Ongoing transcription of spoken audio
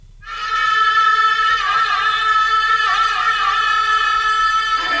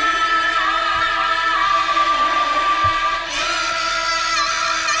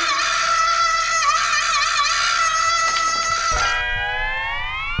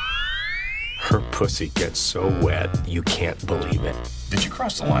Her pussy gets so wet, you can't believe it. Did you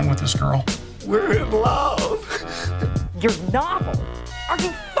cross the line with this girl? We're in love. Your novel? Are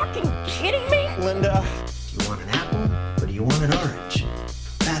you fucking kidding me? Linda, do you want an apple or do you want an orange?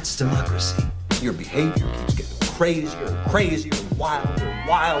 That's democracy. Your behavior keeps getting crazier and crazier and wilder and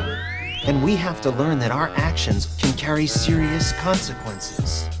wilder. And we have to learn that our actions can carry serious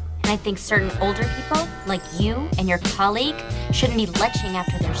consequences. And I think certain older people, like you and your colleague, shouldn't be leching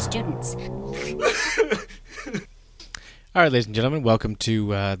after their students. All right, ladies and gentlemen, welcome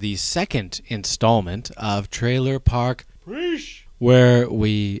to the second installment of Trailer Park Preach, where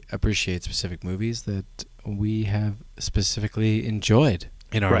we appreciate specific movies that we have specifically enjoyed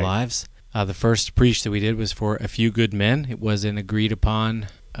in our lives. The first preach that we did was for A Few Good Men. It was an agreed-upon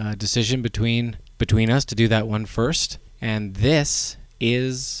decision between us to do that one first. And this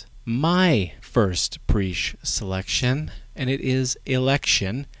is my first preach selection, and it is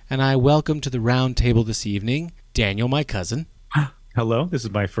Election. And I welcome to the round table this evening Daniel, my cousin. Hello, this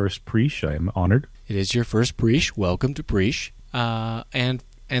is my first preach. I am honored. It is your first preach. Welcome to preach. And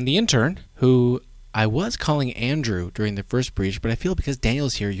the intern, who I was calling Andrew during the first preach, but I feel because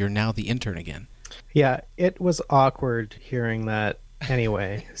Daniel's here, you're now the intern again. Yeah, it was awkward hearing that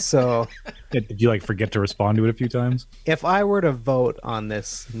anyway. So Did you forget to respond to it a few times? if I were to vote on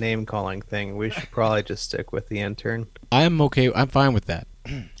this name calling thing, we should probably just stick with the intern. I'm okay. I'm fine with that.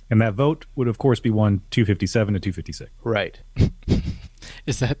 And that vote would, of course, be 257 to 256. Right.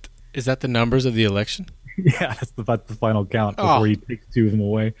 Is that the numbers of the election? Yeah, that's the final count before he takes two of them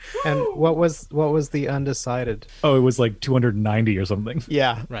away. And what was the undecided? Oh, it was 290 or something.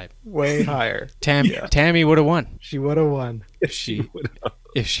 Yeah, Right. way higher. Tammy would have won. She would have won. If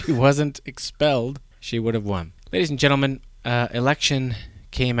she wasn't expelled, she would have won. Ladies and gentlemen, Election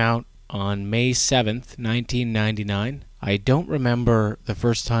came out on May 7th, 1999. I don't remember the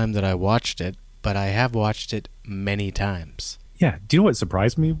first time that I watched it, but I have watched it many times. Yeah, do you know what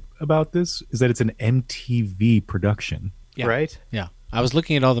surprised me about this? Is that it's an MTV production. Yeah. Right? Yeah. I was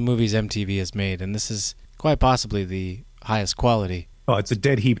looking at all the movies MTV has made, and this is quite possibly the highest quality. Oh, it's a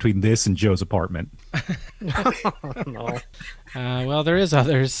dead heat between this and Joe's Apartment. No. Well, there is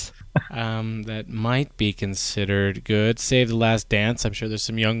others that might be considered good. Save the Last Dance. I'm sure there's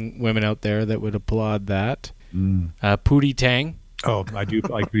some young women out there that would applaud that. Pootie Tang. Oh, I do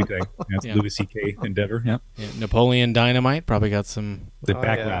like Pootie. That's Yeah. Louis C.K. endeavor. Yeah. Yeah, Napoleon Dynamite. Probably got some. The Oh,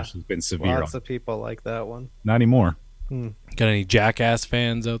 backlash yeah. has been severe. Lots of people like that one. Not anymore. Got any Jackass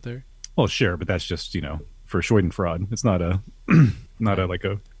fans out there? Well, sure, but that's just, for Schadenfreude. It's not a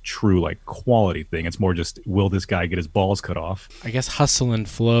a true quality thing. It's more just, will this guy get his balls cut off? I guess Hustle and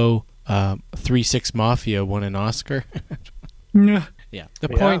Flow 3-6 Mafia won an Oscar. Yeah. Yeah. The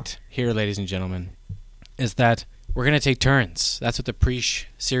point here, ladies and gentlemen, is that we're going to take turns. That's what the Preach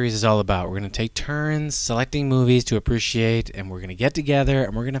series is all about. We're going to take turns selecting movies to appreciate, and we're going to get together,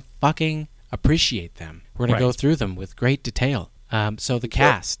 and we're going to fucking appreciate them. We're going to go through them with great detail. So the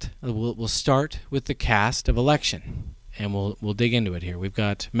cast. We'll start with the cast of Election, and we'll dig into it here. We've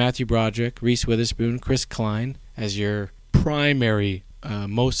got Matthew Broderick, Reese Witherspoon, Chris Klein as your primary,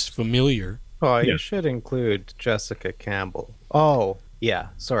 most familiar. Oh, you should include Jessica Campbell. Oh, yeah.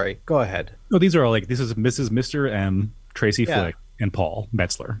 Sorry. Go ahead. No, these are all this is Mrs. Mr. M, Tracy Yeah. Flick, and Paul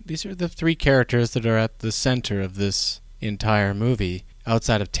Metzler. These are the three characters that are at the center of this entire movie,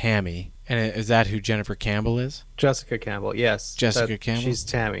 outside of Tammy. And is that who Jennifer Campbell is? Jessica Campbell. Yes. Jessica Campbell? She's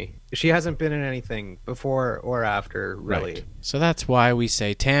Tammy. She hasn't been in anything before or after, really. Right. So that's why we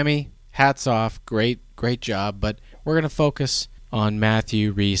say, Tammy, hats off, great job. But we're going to focus on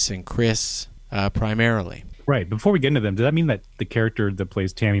Matthew, Reese, and Chris primarily. Right. Before we get into them, does that mean that the character that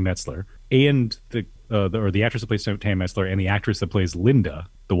plays Tammy Metzler and the actress that plays Tammy Metzler and the actress that plays Linda,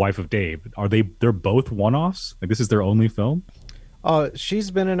 the wife of Dave, they're both one-offs? This is their only film? Oh,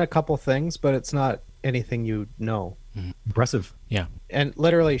 she's been in a couple things, but it's not anything you know. Impressive. Yeah. And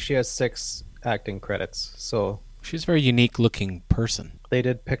literally, she has 6 acting credits. So She's a very unique-looking person. they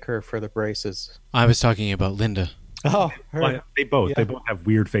did pick her for the braces. I was talking about Linda. Oh, her. Well, they both have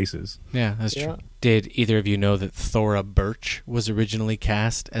weird faces. Yeah, that's Yeah. true. Did either of you know that Thora Birch was originally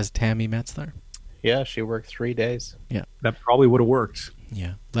cast as Tammy Metzler? Yeah, she worked 3 days. Yeah. That probably would have worked.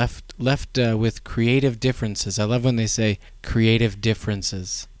 Yeah. Left with creative differences. I love when they say creative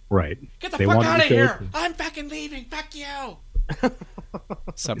differences. Right. Get the They fuck wanted out to of show here! it- I'm fucking leaving! Fuck you!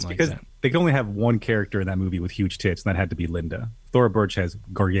 Something like Because that. they could only have one character in that movie with huge tits, and that had to be Linda. Thora Birch has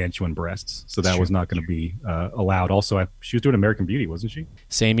gargantuan breasts, so that was not going to be allowed. Also, she was doing American Beauty, wasn't she?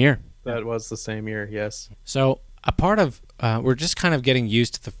 Same year. That was the same year, yes. So a part of we're just kind of getting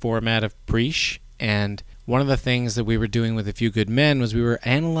used to the format of Preach, and one of the things that we were doing with A Few Good Men was we were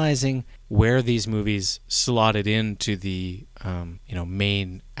analyzing where these movies slotted into the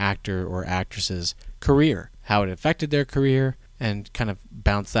main actor or actress's career, how it affected their career, and kind of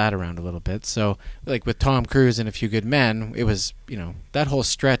bounce that around a little bit. So, like with Tom Cruise in A Few Good Men, it was, that whole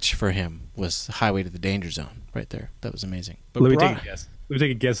stretch for him was Highway to the Danger Zone right there. That was amazing. But Let me take a guess. Let me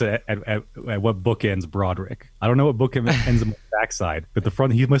take a guess at what book ends Broderick. I don't know what book ends him on the backside, but the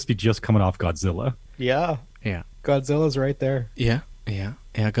front, he must be just coming off Godzilla. Yeah. Yeah. Godzilla's right there. Yeah.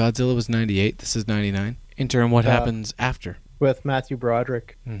 Godzilla was 98. This is 99. Interim, what happens after? With Matthew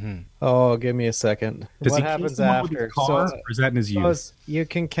Broderick. Mm-hmm. Oh, give me a second. Does what he kill happens someone with after? his car, or is that in his youth? You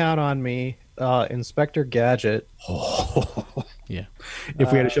can count on me. Inspector Gadget. Yeah.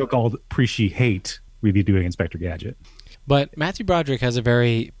 If we had a show called Appreciate, we'd be doing Inspector Gadget. But Matthew Broderick has a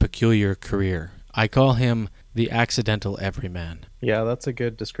very peculiar career. I call him the accidental everyman. Yeah, that's a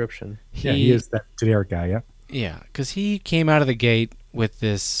good description. He is that generic guy, yeah. Yeah, because he came out of the gate with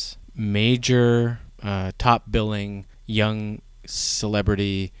this major top billing young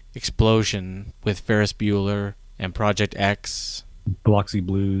celebrity explosion with Ferris Bueller and Project X, Biloxi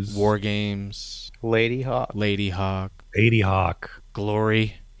Blues, War Games, Lady Hawk,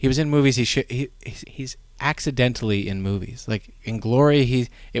 Glory. He was in movies. He's accidentally in movies. Like in Glory,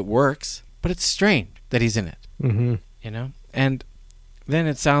 it works, but it's strange that he's in it. Mm-hmm. And then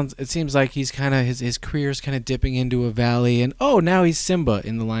it seems like he's kind of his career's kind of dipping into a valley, and now he's Simba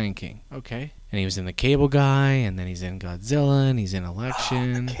in The Lion King. Okay. And he was in The Cable Guy, and then he's in Godzilla, and he's in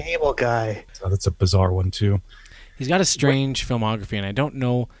Election. The Cable Guy. Oh, that's a bizarre one too. He's got a strange filmography, and I don't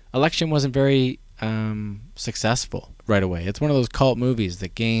know. Election wasn't very successful right away. It's one of those cult movies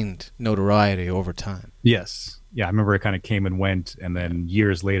that gained notoriety over time. Yes. Yeah, I remember it kind of came and went, and then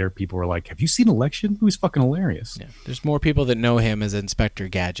years later, people were like, "Have you seen Election? Who's fucking hilarious?" Yeah, there's more people that know him as Inspector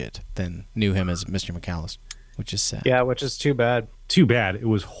Gadget than knew him as Mr. McAllister, which is sad. Yeah, which is too bad. Too bad. It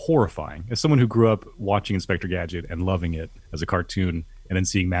was horrifying. As someone who grew up watching Inspector Gadget and loving it as a cartoon, and then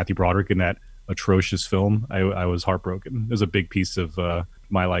seeing Matthew Broderick in that atrocious film, I was heartbroken. It was a big piece of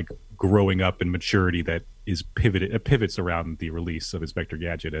my growing up and maturity that pivots around the release of Inspector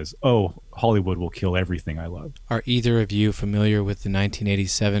Gadget as, Hollywood will kill everything I love. Are either of you familiar with the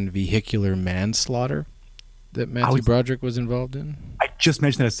 1987 vehicular manslaughter that Matthew Broderick was involved in? I just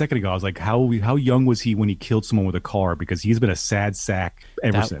mentioned that a second ago. I was like, how young was he when he killed someone with a car? Because he's been a sad sack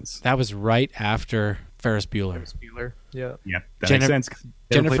ever since. That was right after Ferris Bueller. Yeah. Yeah, that makes sense.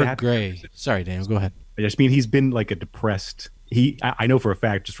 Jennifer Grey. Sorry, Daniel, go ahead. I just mean he's been like a depressed... I know for a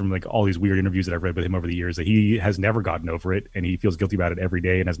fact, just from all these weird interviews that I've read with him over the years, that he has never gotten over it, and he feels guilty about it every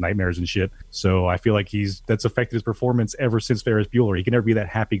day and has nightmares and shit. So I feel like that's affected his performance ever since Ferris Bueller. He can never be that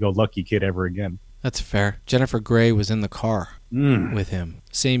happy-go-lucky kid ever again. That's fair. Jennifer Grey was in the car with him.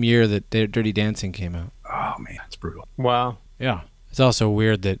 Same year that Dirty Dancing came out. Oh, man, that's brutal. Wow. Yeah. It's also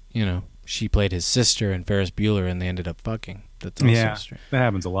weird that, she played his sister in Ferris Bueller and they ended up fucking. That's also strange. That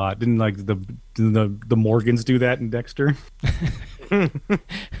happens a lot. Didn't the Morgans do that in Dexter?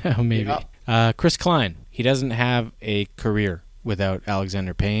 Oh, maybe. Yeah. Chris Klein. He doesn't have a career without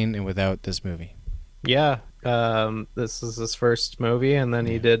Alexander Payne and without this movie. Yeah. This is his first movie, and then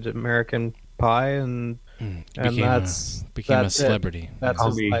he did American Pie, and became a celebrity. That's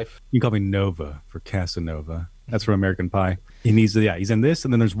his life. You can call me Nova for Casanova. That's from American Pie. And he's in this,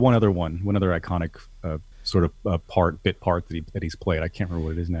 and then there's one other iconic sort of bit part that he's played. I can't remember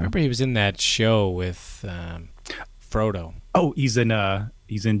what it is now. I remember he was in that show with Frodo. Oh, he's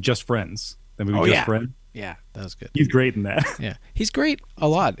in Just Friends. The movie Just Friends. Yeah, that was good. He's great in that. Yeah, he's great a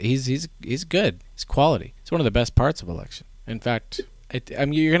lot. He's good. He's quality. It's one of the best parts of Election. In fact,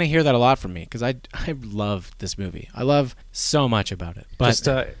 you're gonna hear that a lot from me because I love this movie. I love so much about it. But just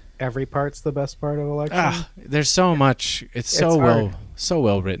every part's the best part of Election. There's so much. It's so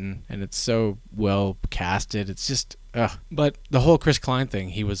well written, and it's so well casted. It's just But the whole Chris Klein thing,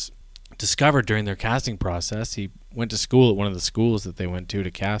 he was discovered during their casting process. He went to school at one of the schools that they went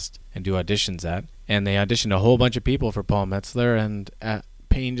to cast and do auditions at, and they auditioned a whole bunch of people for Paul Metzler, and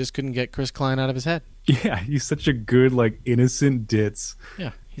Payne just couldn't get Chris Klein out of his head. Yeah, he's such a good, innocent ditz.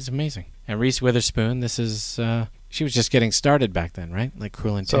 Yeah, he's amazing. And Reese Witherspoon, this is she was just getting started back then, right? Like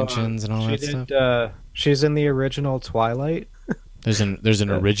Cruel Intentions and all that stuff. She's in the original Twilight. There's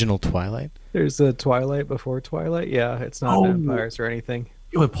an original Twilight. There's a Twilight before Twilight. Yeah, it's not vampires or anything.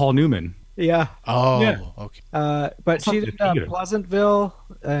 With Paul Newman. Yeah. Oh, yeah. Okay. But she did Pleasantville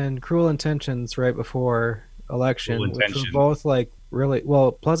and Cruel Intentions right before Election, which were both really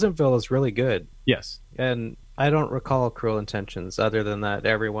well. Pleasantville is really good. Yes. And I don't recall Cruel Intentions other than that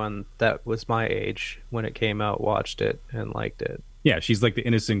everyone that was my age when it came out watched it and liked it. Yeah, she's like the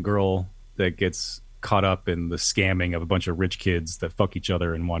innocent girl that gets caught up in the scamming of a bunch of rich kids that fuck each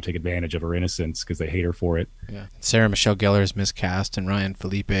other and want to take advantage of her innocence because they hate her for it. Yeah. Sarah Michelle Gellar is miscast, and Ryan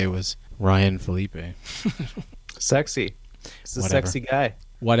Felipe was Ryan Felipe. Sexy. He's a sexy guy.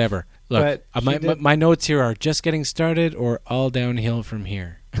 Whatever. Look, my notes here are just getting started or all downhill from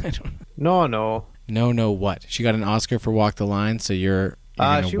here. I don't know. No, what? She got an Oscar for Walk the Line, so you're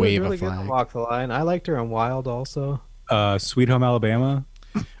going to wave really a flag. Good in Walk the Line. I liked her in Wild also. Sweet Home Alabama.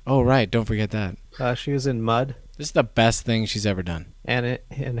 Oh, right. Don't forget that. She was in Mud. This is the best thing she's ever done. And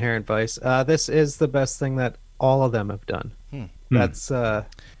Inherent Vice. This is the best thing that all of them have done. That's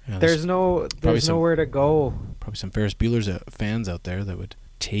there's nowhere to go. Probably some Ferris Bueller's fans out there that would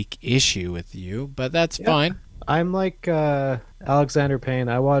take issue with you, but that's fine. I'm like Alexander Payne.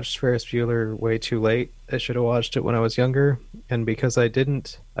 I watched Ferris Bueller way too late. I should have watched it when I was younger, and because I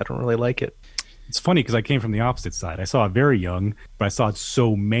didn't, I don't really like it. It's funny because I came from the opposite side. I saw it very young, but I saw it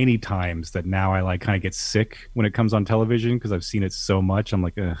so many times that now I kind of get sick when it comes on television because I've seen it so much. I'm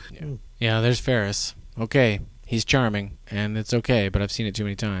like, ugh. Yeah, there's Ferris. Okay, he's charming, and it's okay, but I've seen it too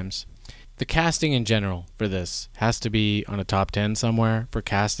many times. The casting in general for this has to be on a top 10 somewhere for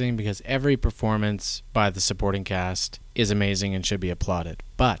casting because every performance by the supporting cast is amazing and should be applauded.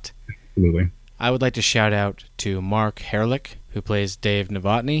 But absolutely, I would like to shout out to Mark Herlick, who plays Dave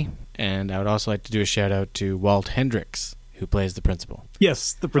Novotny, and I would also like to do a shout out to Walt Hendricks, who plays the principal.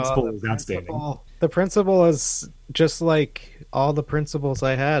 Yes, the principal is outstanding. The principal is just like all the principals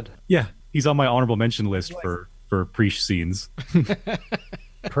I had. Yeah, he's on my honorable mention list for Preach scenes.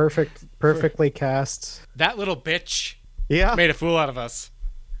 Perfectly cast. That little bitch made a fool out of us.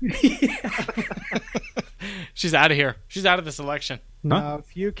 She's out of here. She's out of this election. Now,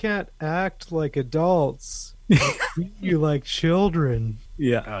 if you can't act like adults, you like children.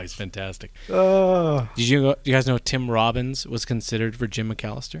 Yeah. Oh, he's fantastic. Oh. Do you guys know Tim Robbins was considered for Jim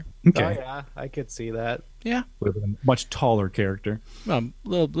McAllister? Okay. Oh, yeah. I could see that. Yeah. With a much taller character. Well, a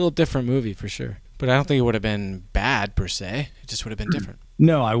little different movie for sure. But I don't think it would have been bad per se. It just would have been different.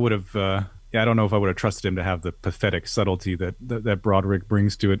 No, I would have. I don't know if I would have trusted him to have the pathetic subtlety that Broderick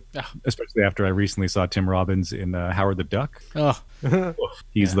brings to it, especially after I recently saw Tim Robbins in Howard the Duck. Oh,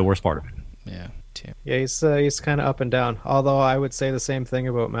 he's the worst part of it. Yeah, Tim. Yeah, he's kind of up and down. Although I would say the same thing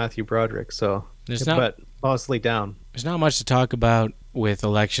about Matthew Broderick. So, but mostly down. There's not much to talk about with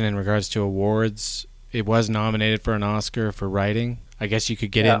Election in regards to awards. It was nominated for an Oscar for writing. I guess you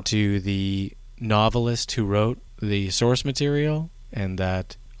could get into the novelist who wrote the source material, and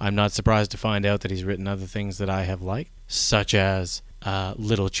that I'm not surprised to find out that he's written other things that I have liked, such as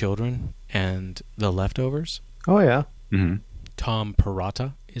Little Children and The Leftovers. Oh, yeah. Mm-hmm. Tom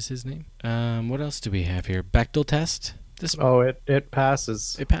Perrotta is his name. What else do we have here? Bechdel test. It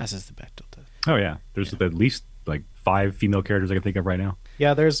passes. It passes the Bechdel test. Oh, yeah. There's at least 5 female characters I can think of right now.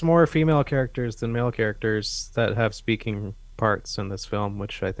 Yeah, there's more female characters than male characters that have speaking parts in this film,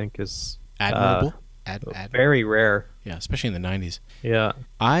 which I think is admirable. Very rare. Yeah, especially in the 90s. Yeah.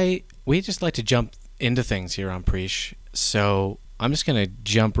 We just like to jump into things here on Preach, so I'm just going to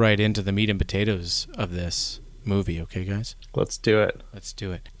jump right into the meat and potatoes of this movie, okay, guys? Let's do it.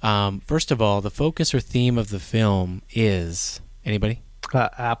 First of all, the focus or theme of the film is... Anybody?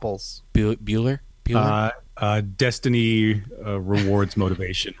 Apples. Bueller? Destiny rewards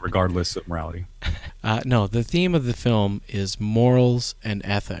motivation regardless of morality. No, the theme of the film is morals and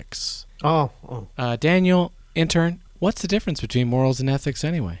ethics. Oh. Daniel, intern, what's the difference between morals and ethics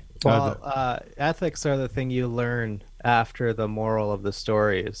anyway? Well, ethics are the thing you learn after the moral of the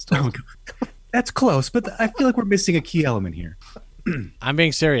story is told. That's close, but I feel like we're missing a key element here. I'm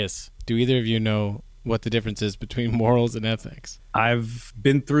being serious. Do either of you know what the difference is between morals and ethics? I've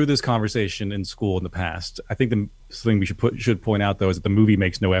been through this conversation in school in the past. I think the thing we should point out, though, is that the movie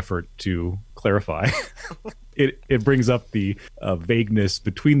makes no effort to clarify. It brings up the vagueness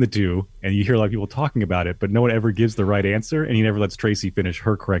between the two, and you hear a lot of people talking about it, but no one ever gives the right answer, and he never lets Tracy finish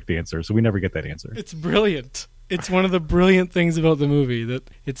her correct answer, so we never get that answer. It's brilliant. It's one of the brilliant things about the movie, that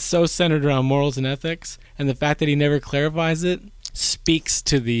it's so centered around morals and ethics, and the fact that he never clarifies it speaks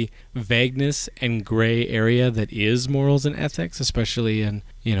to the vagueness and gray area that is morals and ethics, especially in,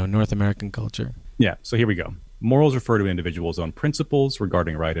 North American culture. Yeah, so here we go. Morals refer to individuals' own principles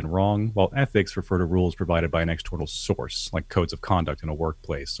regarding right and wrong, while ethics refer to rules provided by an external source, like codes of conduct in a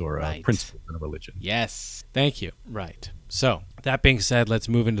workplace or principles in a religion. Yes, thank you. Right. So, that being said, let's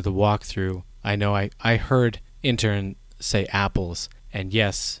move into the walkthrough. I know I heard intern say apples, and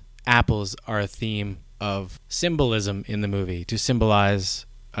yes, apples are a theme of symbolism in the movie to symbolize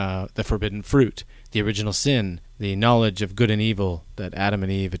the forbidden fruit, the original sin, the knowledge of good and evil that Adam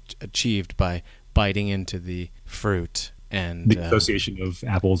and Eve achieved by biting into the fruit. And the association of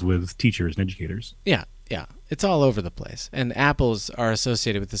apples with teachers and educators. Yeah, it's all over the place. And apples are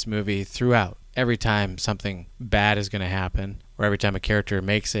associated with this movie throughout. Every time something bad is going to happen, or every time a character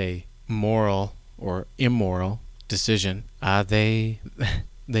makes a moral or immoral decision, they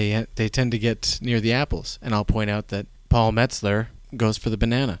tend to get near the apples. And I'll point out that Paul Metzler goes for the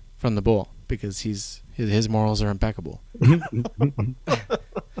banana from the bowl because his morals are impeccable.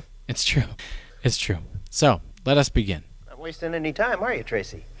 It's true. It's true. So let us begin. Not wasting any time, are you,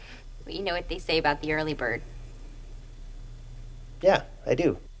 Tracy? Well, you know what they say about the early bird. Yeah, I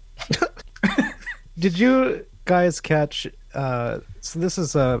do. Did you guys catch? So this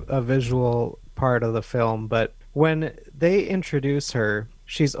is a visual part of the film, but when they introduce her,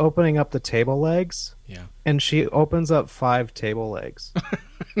 she's opening up the table legs. Yeah. And she opens up 5 table legs.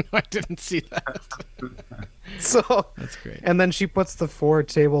 No, I didn't see that. So that's great. And then she puts the 4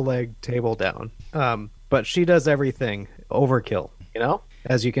 table leg table down. But she does everything overkill,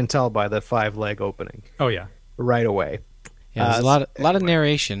 as you can tell by the 5 leg opening. Oh yeah, right away. Yeah, there's a lot of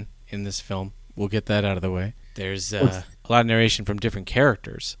narration in this film. We'll get that out of the way. There's a lot of narration from different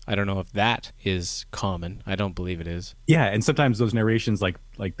characters. I don't know if that is common. I don't believe it is. Yeah, and sometimes those narrations like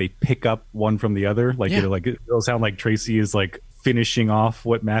they pick up one from the other. Like it'll sound like Tracy is like finishing off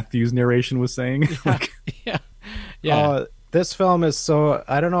what Matthew's narration was saying. Yeah. This film is so,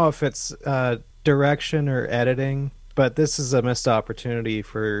 I don't know if it's direction or editing, but this is a missed opportunity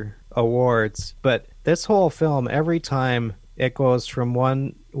for awards. But this whole film, every time it goes from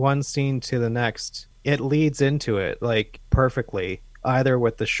one scene to the next, it leads into it like perfectly, either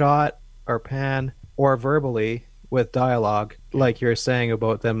with the shot or pan or verbally with dialogue, like you're saying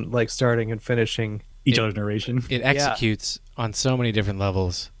about them like starting and finishing each other's narration. It executes on so many different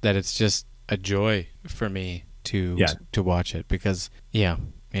levels that it's just a joy for me to watch it because the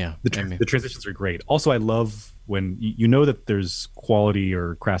transitions are great. Also, I love when you know that there's quality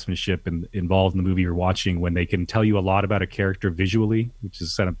or craftsmanship involved in the movie you're watching when they can tell you a lot about a character visually, which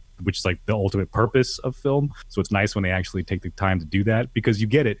is like the ultimate purpose of film. So it's nice when they actually take the time to do that because you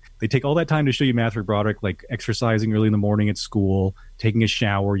get it. They take all that time to show you Matthew Broderick like exercising early in the morning at school, taking a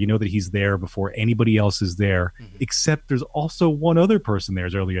shower. You know that he's there before anybody else is there, except there's also one other person there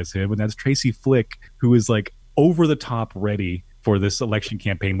as early as him, and that's Tracy Flick, who is like over the top ready for this election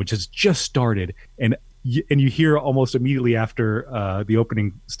campaign, which has just started. And you hear almost immediately after the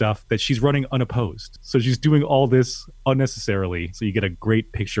opening stuff that she's running unopposed. So she's doing all this unnecessarily. So you get a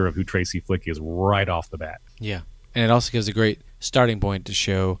great picture of who Tracy Flick is right off the bat. Yeah. And it also gives a great starting point to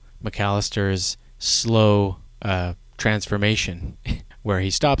show McAllister's slow transformation where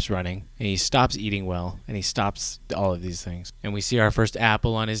he stops running and he stops eating well and he stops all of these things. And we see our first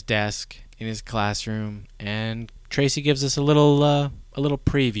apple on his desk in his classroom, and Tracy gives us a little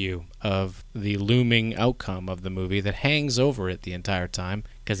preview of the looming outcome of the movie that hangs over it the entire time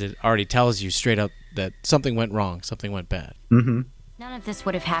because it already tells you straight up that something went wrong, something went bad. None of this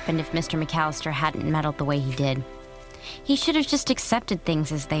would have happened if Mr. McAllister hadn't meddled the way he did. He should have just accepted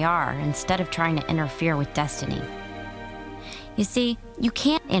things as they are instead of trying to interfere with destiny. You see, you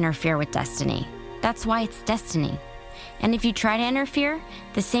can't interfere with destiny. That's why it's destiny. And if you try to interfere,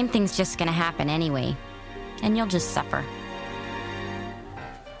 the same thing's just going to happen anyway. And you'll just suffer.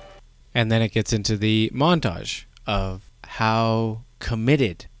 And then it gets into the montage of how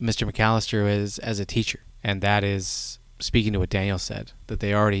committed Mr. McAllister is as a teacher. And that is, speaking to what Daniel said, that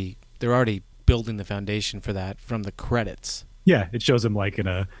they're already building the foundation for that from the credits. Yeah, it shows him like in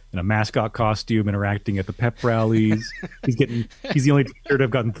a mascot costume interacting at the pep rallies. He's the only teacher to have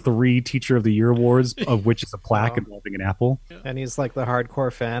gotten 3 Teacher of the Year awards, of which is a plaque involving an apple. And he's like the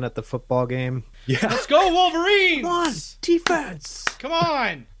hardcore fan at the football game. Yeah. Let's go, Wolverines! Come on, defense! Come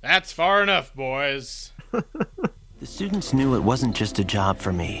on! That's far enough, boys. The students knew it wasn't just a job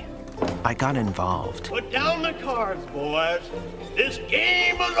for me. I got involved. Put down the cards, boys. This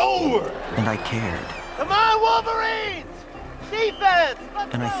game is over. And I cared. Come on, Wolverines! Defense!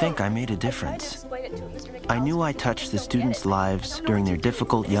 And I think I made a difference. I knew I touched the students' lives during their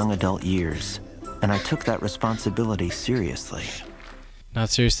difficult young adult years, and I took that responsibility seriously. Not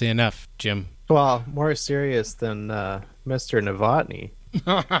seriously enough, Jim. Well, more serious than Mr. Novotny.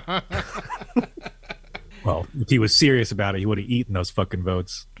 Well, if he was serious about it, he would have eaten those fucking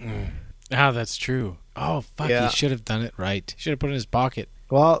votes. That's true. Oh, fuck, Yeah. He should have done it right. He should have put it in his pocket.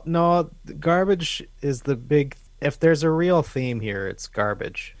 Well, no, garbage is the big... If there's a real theme here, it's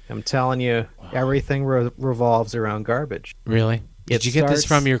garbage. I'm telling you, everything revolves around garbage. Really? Did you get this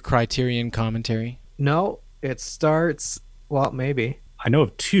from your Criterion commentary? No, it starts... Well, maybe. I know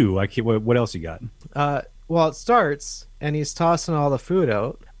of 2. What else you got? Well, it starts, and he's tossing all the food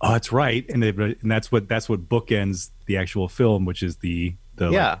out, Oh, that's right. And that's what bookends the actual film, which is the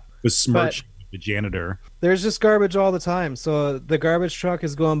besmirch the janitor. There's just garbage all the time. So the garbage truck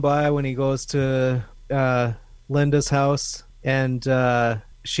is going by when he goes to Linda's house, and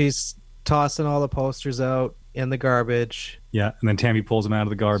she's tossing all the posters out in the garbage. Yeah, and then Tammy pulls them out of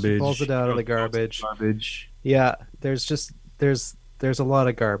the garbage. She pulls it out of the garbage. Yeah, there's a lot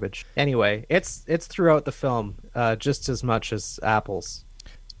of garbage. Anyway, it's throughout the film, just as much as apples.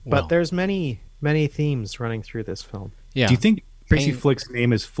 Well, but there's many themes running through this film. Yeah. Do you think Tracy Flick's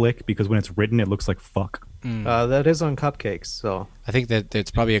name is Flick because when it's written it looks like fuck? That is on cupcakes, so I think that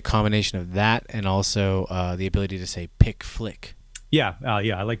it's probably a combination of that and also the ability to say pick flick. Yeah,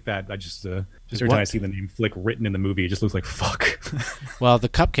 I like that. I just every time I see the name Flick written in the movie, it just looks like fuck. Well, the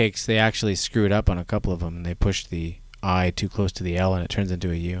cupcakes, they actually screwed up on a couple of them, and they pushed the I too close to the L, and it turns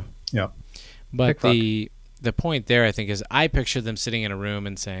into a U. Yeah. But the point there, I think, is I pictured them sitting in a room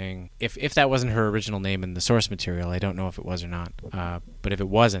and saying, if that wasn't her original name in the source material, I don't know if it was or not. But if it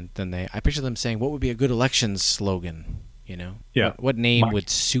wasn't, then I picture them saying, what would be a good election slogan? You know? Yeah. What name would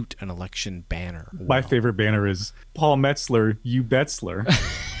suit an election banner? My favorite banner is Paul Metzler, you Betzler.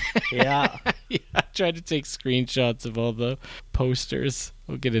 Yeah. Yeah. I tried to take screenshots of all the posters.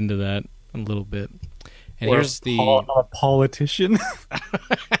 We'll get into that in a little bit. And or here's the a politician.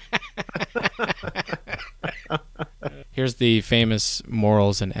 Here's the famous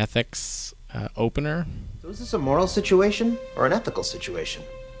morals and ethics opener. So is this a moral situation or an ethical situation?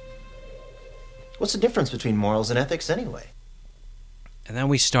 What's the difference between morals and ethics anyway? And then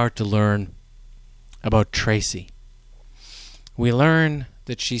we start to learn about Tracy. We learn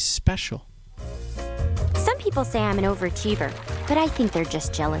that she's special. Some people say I'm an overachiever, but I think they're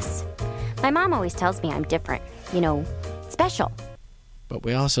just jealous. My mom always tells me I'm different, special. But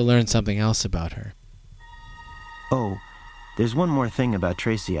we also learn something else about her. Oh, there's one more thing about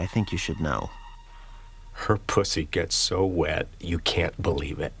Tracy I think you should know. Her pussy gets so wet, you can't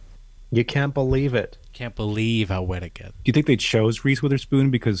believe it. You can't believe it. Can't believe how wet it gets. Do you think they chose Reese Witherspoon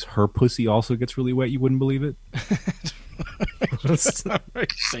because her pussy also gets really wet? You wouldn't believe it? Are you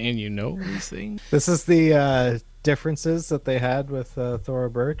saying you know these things? This is the differences that they had with Thora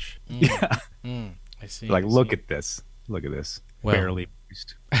Birch. Yeah. I see. Look at this. Look at this. Well, barely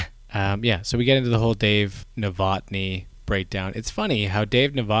moist. So we get into the whole Dave Novotny breakdown. It's funny how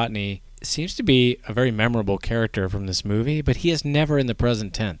Dave Novotny seems to be a very memorable character from this movie, but he is never in the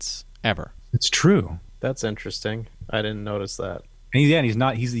present tense, ever. It's true. That's interesting. I didn't notice that. And he's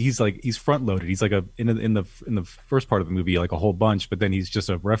not. He's front loaded. He's like in the first part of the movie like a whole bunch, but then he's just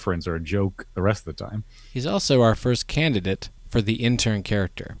a reference or a joke the rest of the time. He's also our first candidate for the intern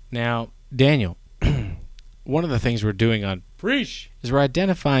character. Now, Daniel, one of the things we're doing on Preach is we're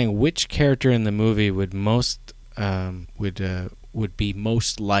identifying which character in the movie would be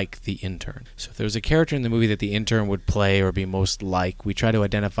most like the intern. So if there was a character in the movie that the intern would play or be most like, we try to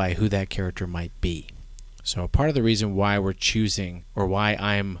identify who that character might be. So part of the reason why we're choosing, or why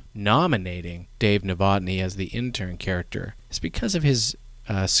I'm nominating Dave Novotny as the intern character, is because of his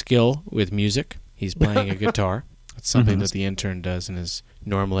skill with music. He's playing a guitar. That's something that the intern does in his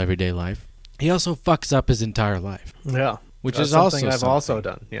normal everyday life. He also fucks up his entire life. Yeah. Which That's is also something I've something also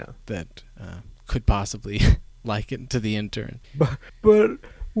done, yeah. That could possibly liken to the intern. But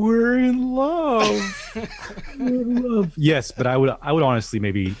we're in love. We're in love. Yes, but I would honestly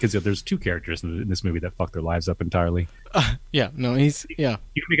maybe, because there's two characters in this movie that fuck their lives up entirely. You can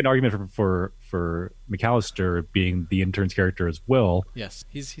make an argument for McAllister being the intern's character as well. Yes,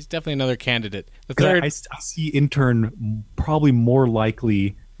 he's definitely another candidate. The 'Cause third, I see intern probably more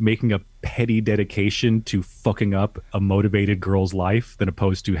likely making a petty dedication to fucking up a motivated girl's life than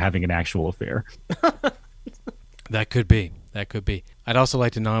opposed to having an actual affair. That could be. I'd also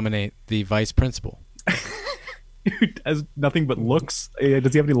like to nominate the vice principal. Who has nothing but looks.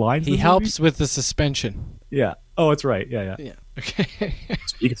 Does he have any lines? He helps with the suspension. Yeah. Oh, that's right. Yeah. Okay.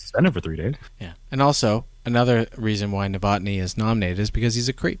 You get suspended for 3 days. Yeah. And also, another reason why Novotny is nominated is because he's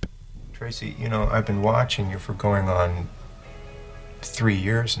a creep. Tracy, I've been watching you for going on 3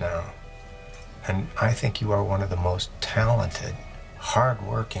 years now. And I think you are one of the most talented,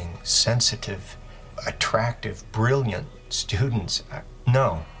 hardworking, sensitive, attractive, brilliant students.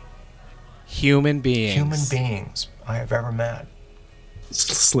 Human beings I have ever met.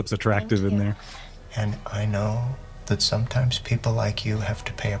 Slips attractive in there. And I know that sometimes people like you have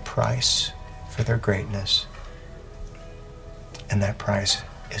to pay a price for their greatness. And that price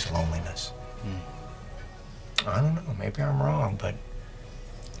is loneliness. I don't know, maybe I'm wrong, but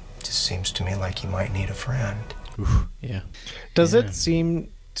it just seems to me like you might need a friend. Oof, yeah. Does it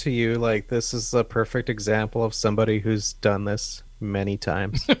seem to you like this is a perfect example of somebody who's done this many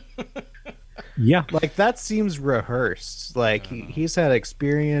times. Yeah. Like, that seems rehearsed. Like, he's had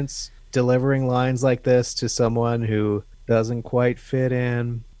experience delivering lines like this to someone who doesn't quite fit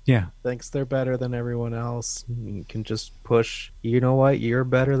in. Yeah. Thinks they're better than everyone else. You can just push, you know what, you're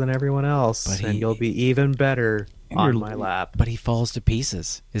better than everyone else, and you'll be even better on my lap. But he falls to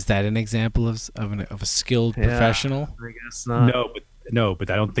pieces. Is that an example of a skilled professional? I guess not. No,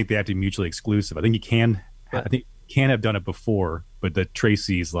 but I don't think they have to be mutually exclusive. I think you can have done it before, but the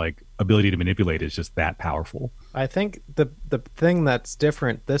Tracy's like ability to manipulate is just that powerful. I think the thing that's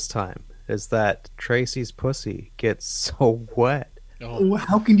different this time is that Tracy's pussy gets so wet. Oh,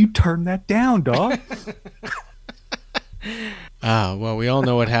 how can you turn that down, dog? Well, we all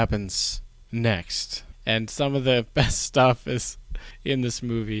know what happens next. And some of the best stuff is in this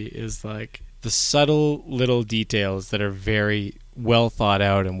movie is like the subtle little details that are very well thought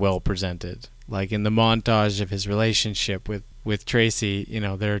out and well presented. Like in the montage of his relationship with Tracy, you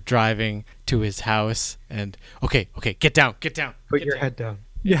know, they're driving to his house and okay, get down. Put your head down.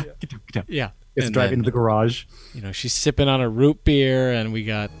 Yeah, get down. Yeah. It's And driving then, to the garage. You know, she's sipping on a root beer, and we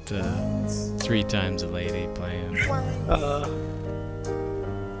got 3 Times a Lady playing. 3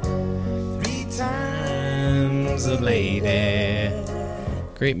 Times a Lady.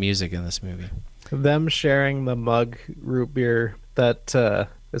 Great music in this movie. Them sharing the mug root beer, that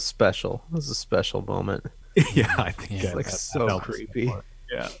is special. It was a special moment. Yeah, I think it's like so creepy.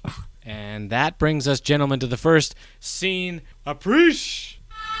 Yeah. And that brings us, gentlemen, to the first scene. Appreciate.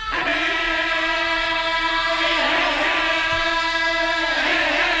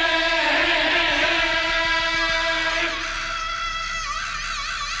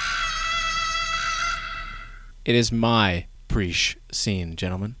 It is my preach scene,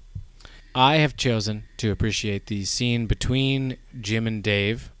 gentlemen. I have chosen to appreciate the scene between Jim and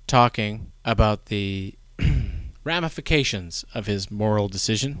Dave talking about the ramifications of his moral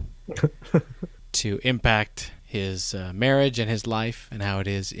decision to impact his marriage and his life and how it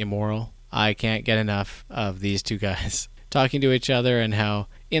is immoral. I can't get enough of these two guys talking to each other and how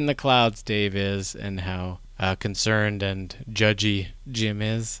in the clouds Dave is and how concerned and judgy Jim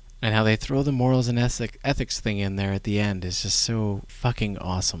is. And how they throw the morals and ethics thing in there at the end is just so fucking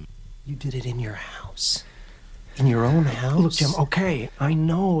awesome. You did it in your house. In your own house? Look, Jim, okay, I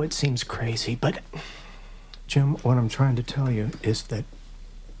know it seems crazy, but Jim, what I'm trying to tell you is that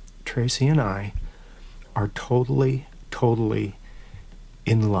Tracy and I are totally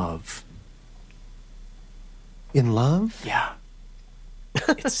in love. In love? Yeah.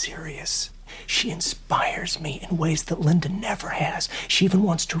 It's serious. She inspires me in ways that Linda never has. She even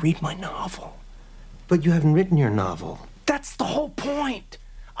wants to read my novel. But you haven't written your novel. That's the whole point.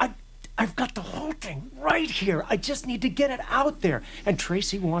 I've got the whole thing right here. I just need to get it out there. And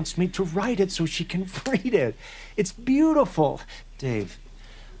Tracy wants me to write it so she can read it. It's beautiful. Dave,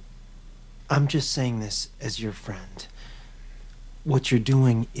 I'm just saying this as your friend. What you're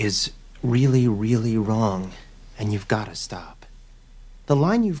doing is really wrong, and you've got to stop. The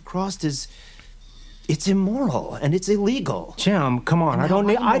line you've crossed it's immoral and it's illegal. Jim, come on. I don't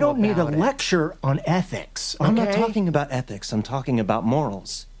need a lecture on ethics. Okay? I'm not talking about ethics. I'm talking about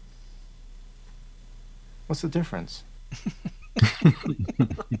morals. What's the difference?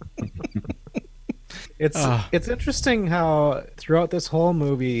 It's interesting how throughout this whole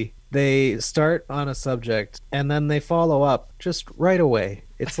movie they start on a subject and then they follow up just right away.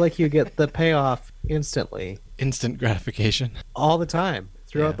 It's like you get the payoff instantly. Instant gratification. All the time.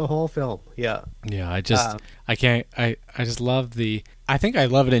 Throughout the whole film. Yeah. Yeah, I just love I think I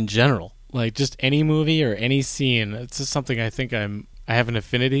love it in general. Like just any movie or any scene, it's just something I think I have an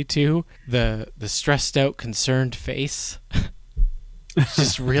affinity to. The stressed out, concerned face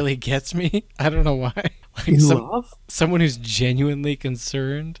just really gets me. I don't know why. Like someone who's genuinely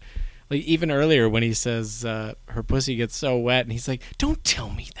concerned. Like even earlier when he says her pussy gets so wet and he's like, "Don't tell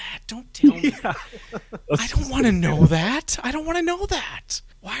me that. Don't tell me. I don't want to know that. I don't want to know that.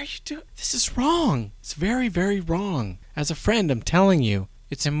 Why are you doing this? Is wrong. It's very, very wrong. As a friend, I'm telling you,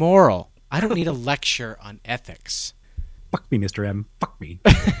 it's immoral. I don't need a lecture on ethics." Fuck me, Mr. M. Fuck me.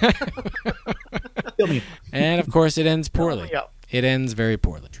 And of course, it ends poorly. It ends very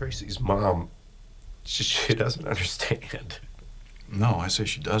poorly. Tracy's mom, she doesn't understand. No, I say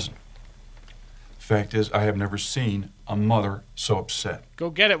she doesn't. Fact is, I have never seen a mother so upset. Go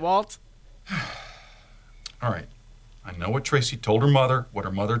get it, Walt. All right. I know what Tracy told her mother, what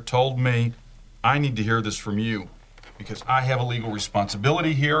her mother told me. I need to hear this from you because I have a legal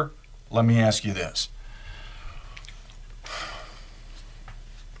responsibility here. Let me ask you this.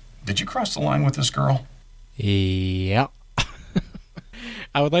 Did you cross the line with this girl? Yeah.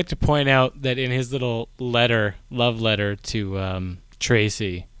 I would like to point out that in his little love letter to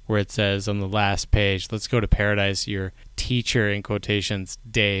Tracy, where it says on the last page, "Let's go to paradise, your teacher," in quotations,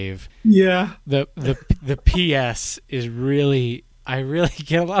 Dave. Yeah. The PS is really, I really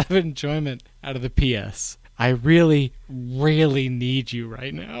get a lot of enjoyment out of the PS. I really, really need you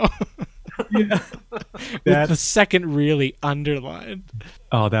right now. Yeah. With the second really underlined.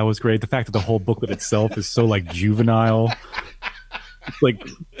 Oh, that was great. The fact that the whole booklet itself is so like juvenile, like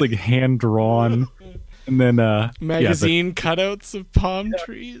hand drawn, and then magazine cutouts of palm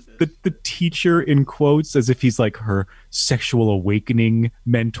trees. The teacher in quotes as if he's like her sexual awakening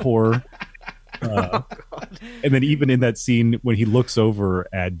mentor. And then even in that scene when he looks over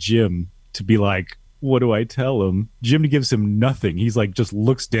at Jim to be like, what do I tell him? Jim gives him nothing. He's like, just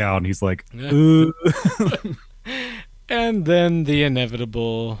looks down. He's like, And then the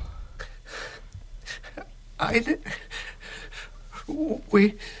inevitable.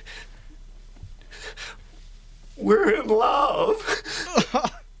 We're in love.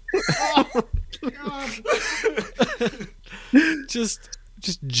 Just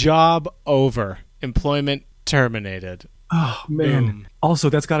job over. Employment terminated. Oh man. Boom. Also,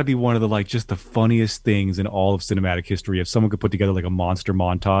 that's got to be one of the like just the funniest things in all of cinematic history. If someone could put together like a monster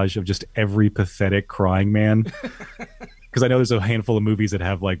montage of just every pathetic crying man. Because I know there's a handful of movies that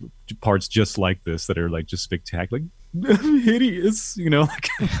have like parts just like this that are like just spectacular, like, hideous, you know.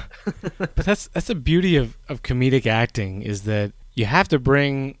 But that's the beauty of comedic acting, is that you have to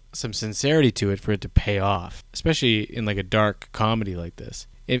bring some sincerity to it for it to pay off, especially in like a dark comedy like this.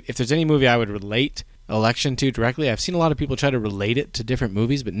 If there's any movie I would relate Election to directly, I've seen a lot of people try to relate it to different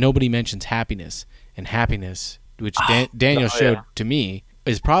movies, but nobody mentions Happiness. And Happiness, which Daniel showed to me,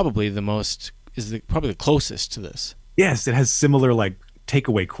 is probably probably the closest to this. Yes, it has similar like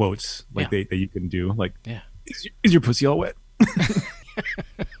takeaway quotes like that you can do. Like, is your pussy all wet?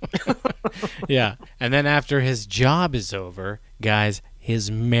 Yeah. And then after his job is over, guys, his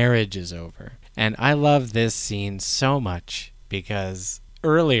marriage is over. And I love this scene so much because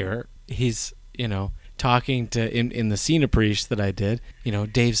earlier he's, talking to in the scene appreciation that I did,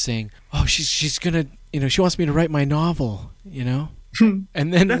 Dave's saying, "Oh, she's gonna, she wants me to write my novel, And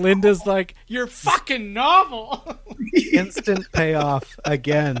then Linda's like, "Your fucking novel." Instant payoff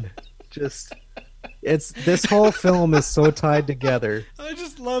again. This whole film is so tied together. I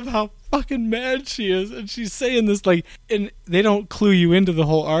just love how fucking mad she is, and she's saying this like, and they don't clue you into the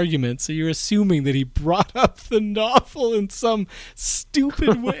whole argument, so you're assuming that he brought up the novel in some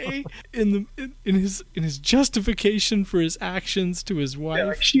stupid way in his justification for his actions to his wife. Yeah,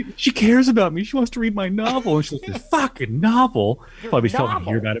 like she cares about me. She wants to read my novel, and she's like, "This fucking novel." Probably felt to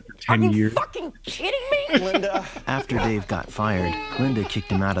hear about it for 10 years. Are you fucking kidding me, Linda? After Dave got fired, Linda kicked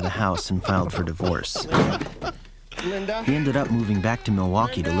him out of the house and filed for divorce. Linda? He ended up moving back to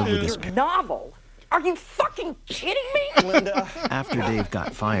Milwaukee to live with his parents. Novel? Are you fucking kidding me, Linda? After Dave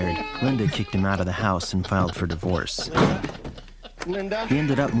got fired, Linda kicked him out of the house and filed for divorce. Linda? He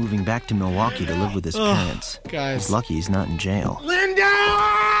ended up moving back to Milwaukee to live with his parents. Guys. He's lucky he's not in jail.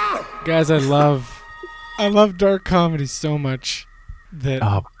 Linda! Guys, I love dark comedy so much that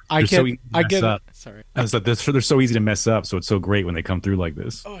I get up. Sorry. They're so easy to mess up, so it's so great when they come through like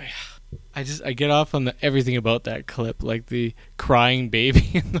this. Oh yeah. I get off on everything about that clip, like the crying baby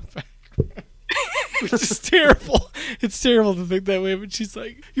in the background. Which is terrible. It's terrible to think that way, but she's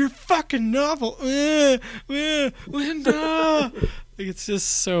like, "Your fucking novel, Linda." Like, it's just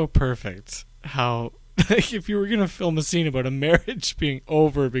so perfect how, like, if you were gonna film a scene about a marriage being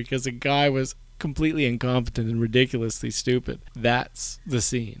over because a guy was completely incompetent and ridiculously stupid, that's the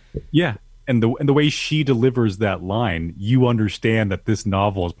scene. Yeah. And the way she delivers that line, you understand that this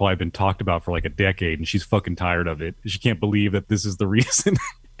novel has probably been talked about for like a decade, and she's fucking tired of it. She can't believe that this is the reason.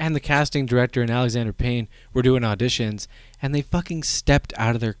 And the casting director and Alexander Payne were doing auditions, and they fucking stepped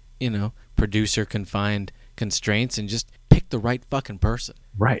out of their, producer confined constraints and just picked the right fucking person.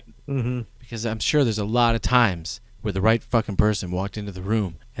 Right. Mm-hmm. Because I'm sure there's a lot of times where the right fucking person walked into the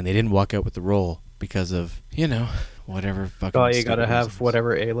room and they didn't walk out with the role because of, whatever fucking. Oh, you gotta have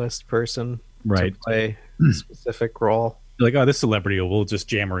whatever A-list person right to play a specific role. Like, oh, this celebrity, we'll just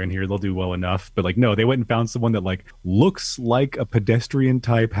jam her in here. They'll do well enough. But like, no, they went and found someone that like looks like a pedestrian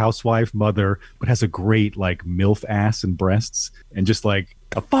type housewife mother, but has a great like MILF ass and breasts, and just like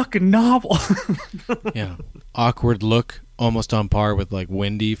a fucking novel. Yeah, awkward look, almost on par with like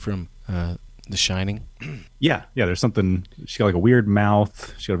Wendy from The Shining. Yeah. There's something. She's got like a weird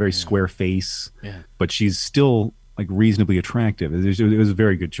mouth. She's got a very square face. Yeah, but she's still like reasonably attractive. It was a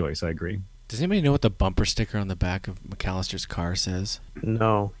very good choice. I agree. Does anybody know what the bumper sticker on the back of McAllister's car says?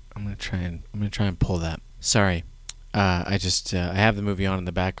 No. I'm gonna try and pull that. Sorry. I have the movie on in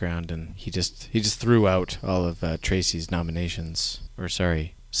the background, and he just threw out all of Tracy's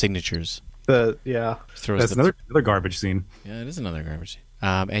signatures. That's another garbage scene. Yeah, it is another garbage scene.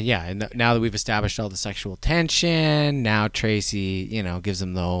 And now that we've established all the sexual tension, now Tracy, gives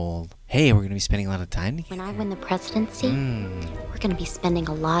them the old, hey, we're going to be spending a lot of time together. When I win the presidency, we're going to be spending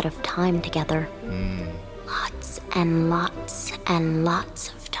a lot of time together. Lots and lots and lots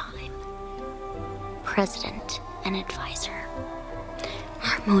of time. President and advisor.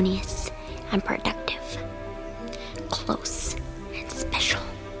 Harmonious and productive. Close and special.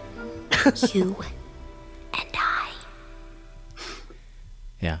 You and I.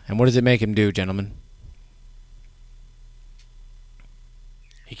 Yeah, and what does it make him do, gentlemen?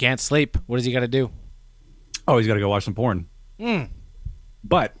 He can't sleep. What does he got to do? Oh, he's got to go watch some porn.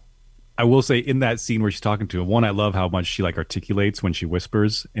 But I will say, in that scene where she's talking to him, one, I love how much she articulates when she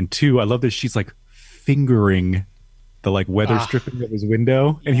whispers, and two, I love that she's fingering the weather stripping of his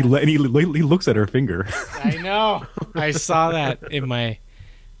window, and he looks at her finger. I know. I saw that in my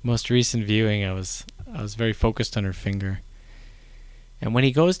most recent viewing. I was very focused on her finger. And when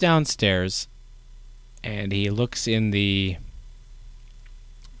he goes downstairs and he looks in the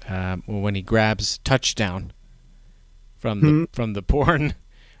when he grabs Touchdown from the porn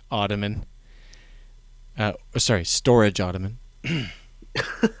ottoman, storage ottoman.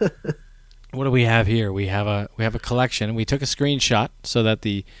 What do we have here? We have a collection. We took a screenshot so that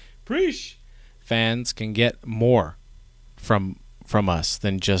the Preach fans can get more from us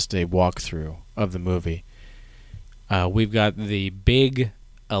than just a walkthrough of the movie. We've got the big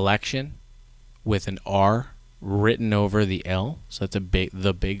election with an R written over the L, so that's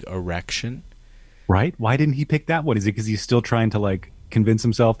the big erection. Right? Why didn't he pick that one? Is it because he's still trying to convince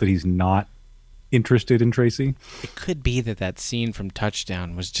himself that he's not interested in Tracy? It could be that scene from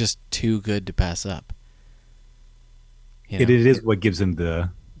Touchdown was just too good to pass up. It is what gives him the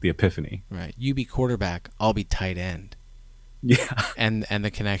epiphany. Right. You be quarterback, I'll be tight end. Yeah. And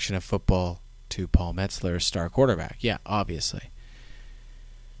the connection of football to Paul Metzler, star quarterback. Yeah, obviously.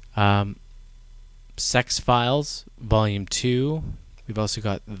 Sex Files, Volume 2. We've also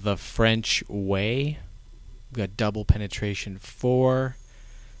got The French Way. We've got Double Penetration 4.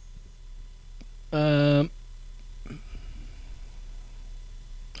 We got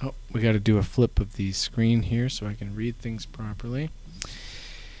to do a flip of the screen here so I can read things properly.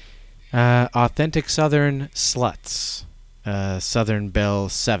 Authentic Southern Sluts. Southern Belle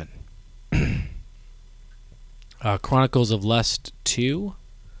 7. Chronicles of Lust 2.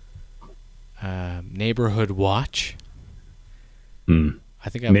 Neighborhood Watch. I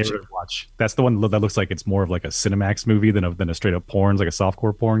think Neighborhood Watch. That's the one that looks like it's more of a Cinemax movie than a straight up porn, like a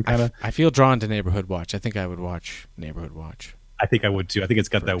softcore porn kind of. I feel drawn to Neighborhood Watch. I think I would watch Neighborhood Watch. I think I would too. I think it's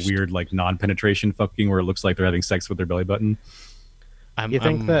got that weird non-penetration fucking where it looks like they're having sex with their belly button. You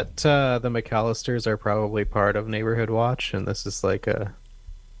think that the McAllisters are probably part of Neighborhood Watch, and this is a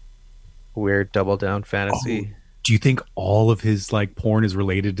weird double down fantasy? Do you think all of his porn is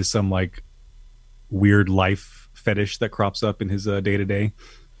related to some weird life fetish that crops up in his day-to-day?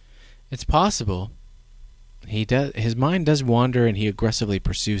 It's possible. His mind does wander, and he aggressively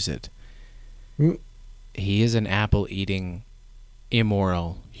pursues it. He is an apple-eating,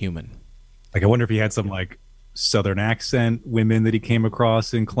 immoral human. I wonder if he had some Southern accent women that he came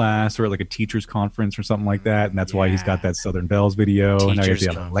across in class or at a teacher's conference or something like that, and that's why he's got that Southern Bells video, and now he has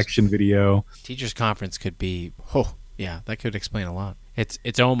the election video. Teacher's conference could be, that could explain a lot.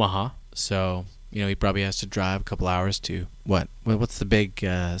 It's Omaha, so he probably has to drive a couple hours to what's the big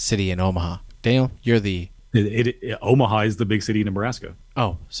city in Omaha? Daniel, you're the Omaha is the big city in Nebraska.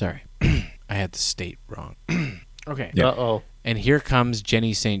 Oh, sorry. I had the state wrong. Okay. Yeah. Uh-oh. And here comes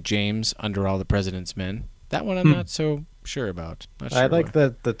Jenny St. James, Under All the President's Men. That one I'm not so sure about. I like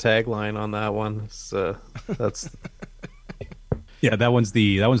the tagline on that one. So that's yeah, that one's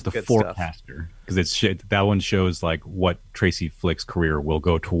the forecaster, because that one shows what Tracy Flick's career will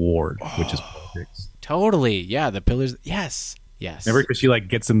go toward, which is politics. Totally, yeah. The pillars. Yes. Remember, because she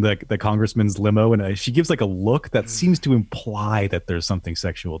gets in the congressman's limo, and she gives a look that seems to imply that there's something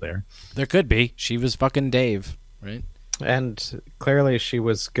sexual there. There could be. She was fucking Dave, right? And clearly, she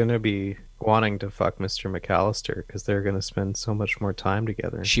was gonna be wanting to fuck Mr. McAllister because they're gonna spend so much more time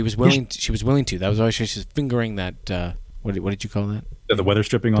together. She was willing. She was willing to. That was why she was fingering that. What did you call that? The weather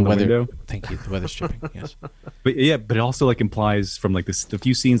stripping on the window. Thank you. The weather stripping. Yes. But it also implies from the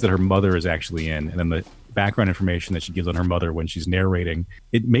few scenes that her mother is actually in, and then the background information that she gives on her mother when she's narrating,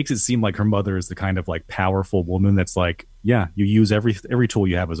 it makes it seem like her mother is the kind of powerful woman that's you use every tool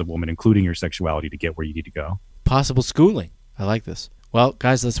you have as a woman, including your sexuality, to get where you need to go. Possible schooling. I like this. Well,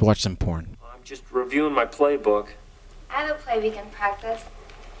 guys, let's watch some porn. I'm just reviewing my playbook. I have a play we can practice.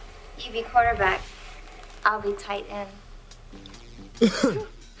 You be quarterback. I'll be tight end.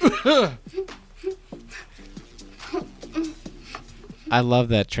 I love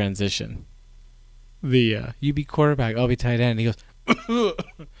that transition. The you be quarterback, I'll be tight end. He goes.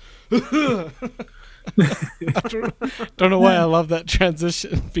 Don't know why I love that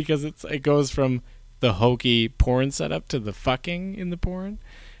transition, because it goes from the hokey porn setup to the fucking in the porn,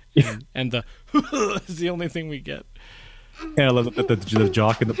 and the is the only thing we get. Yeah, I love that the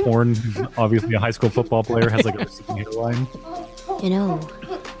jock in the porn, who's obviously a high school football player, has like a receding hairline. You know,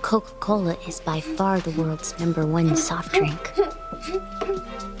 Coca-Cola is by far the world's #1 soft drink.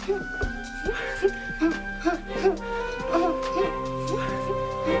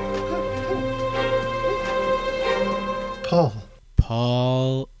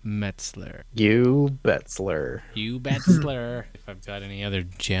 Paul Metzler. You Betzler. You Betzler. If I've got any other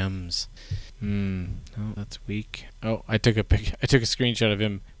gems. No, that's weak. Oh, I took a screenshot of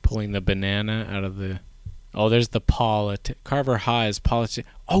him pulling the banana out of the. Oh, there's the Carver High is politics.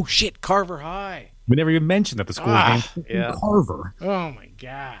 Oh shit, Carver High. We never even mentioned that the school name Carver. Oh my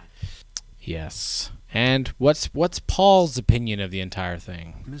god. Yes. And what's Paul's opinion of the entire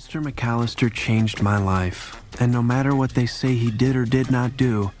thing? Mr. McAllister changed my life, and no matter what they say he did or did not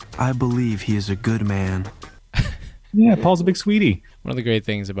do, I believe he is a good man. Yeah, Paul's a big sweetie. One of the great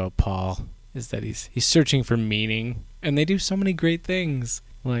things about Paul is that he's searching for meaning, and they do so many great things.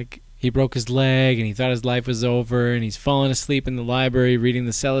 Like, he broke his leg, and he thought his life was over, and he's fallen asleep in the library reading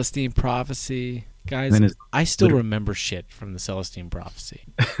the Celestine Prophecy. Guys, I still remember shit from the Celestine Prophecy.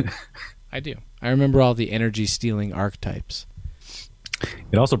 I do. I remember all the energy-stealing archetypes.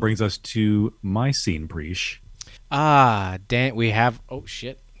 It also brings us to my scene, Preesh. We have... Oh,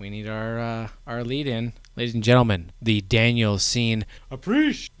 shit. We need our lead-in. Ladies and gentlemen, the Daniel scene.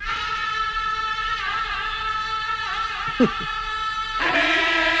 Preesh!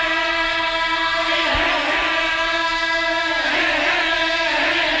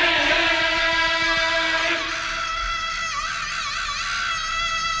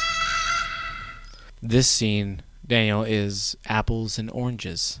 This scene, Daniel, is apples and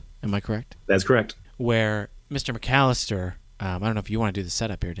oranges. Am I correct? That's correct. Where Mr. McAllister, I don't know if you want to do the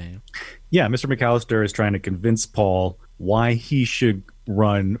setup here, Daniel. Yeah, Mr. McAllister is trying to convince Paul why he should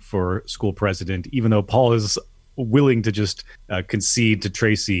run for school president, even though Paul is willing to just concede to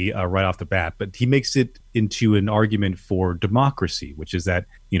Tracy right off the bat. But he makes it into an argument for democracy, which is that,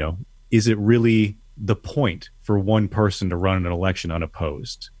 is it really the point for one person to run an election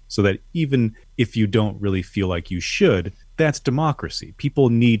unopposed? So that even if you don't really feel like you should, that's democracy. People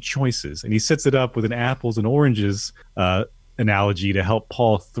need choices. And he sets it up with an apples and oranges analogy to help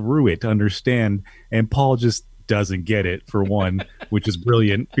Paul through it, to understand. And Paul just doesn't get it, for one, which is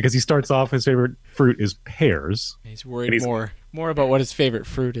brilliant, because he starts off, his favorite fruit is pears. He's worried more about what his favorite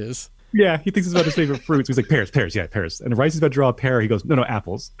fruit is. Yeah, he thinks it's about his favorite fruit. So he's like, pears, yeah, pears. And right as he's about to draw a pear, he goes, no,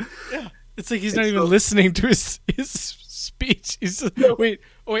 apples. Yeah, it's like he's not even listening to his speech. He's just, wait.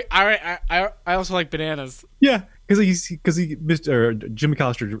 I also like bananas. Yeah, because Jim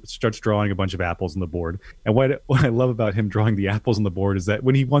McAllister starts drawing a bunch of apples on the board, and what I love about him drawing the apples on the board is that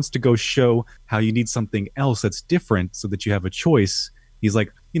when he wants to go show how you need something else that's different so that you have a choice, he's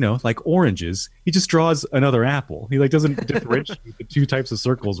like, like oranges. He just draws another apple. He doesn't differentiate the two types of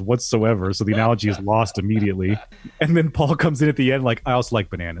circles whatsoever, so the analogy is lost immediately. And then Paul comes in at the end like, I also like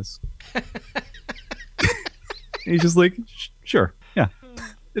bananas. He's just like, sure, yeah.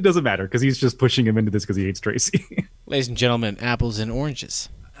 It doesn't matter, because he's just pushing him into this because he hates Tracy. Ladies and gentlemen, apples and oranges.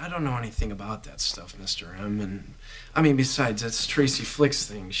 I don't know anything about that stuff, Mr. M. And I mean, besides, that's Tracy Flick's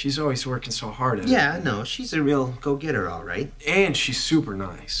thing. She's always working so hard at it. Yeah, no, she's a real go-getter, all right. And she's super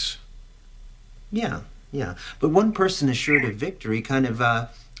nice. Yeah. But one person assured of victory kind of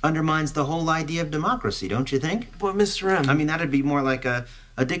undermines the whole idea of democracy, don't you think? But, Mr. M... I mean, that'd be more like a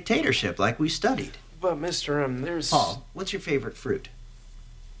dictatorship, like we studied. But, Mr. M, there's... Paul, what's your favorite fruit?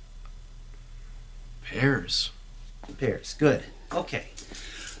 Pears. Pears, good. Okay.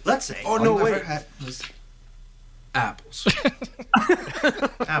 Let's say... Oh, no, wait. Apples.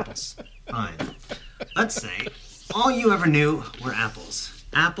 Apples. Fine. Let's say all you ever knew were apples.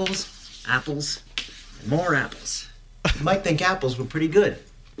 Apples, and more apples. You might think apples were pretty good,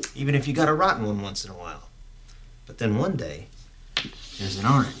 even if you got a rotten one once in a while. But then one day, there's an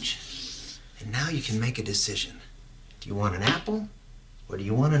orange. And now you can make a decision. Do you want an apple, or do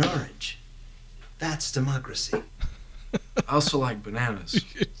you want an orange? That's democracy. I also like bananas.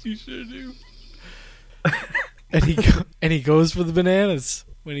 You sure do. And he goes for the bananas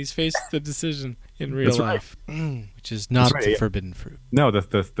when he's faced the decision in real life, which is not the forbidden fruit. No,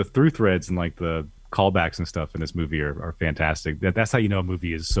 the through threads and like the callbacks and stuff in this movie are fantastic. That's how you know a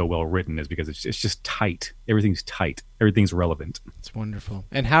movie is so well written, is because it's just tight. Everything's tight. Everything's relevant. It's wonderful.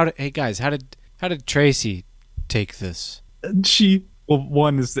 And how did Tracy take this? Well,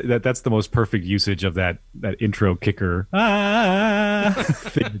 one is that's the most perfect usage of that intro kicker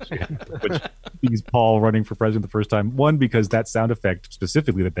thing, which is Paul running for president the first time. One, because that sound effect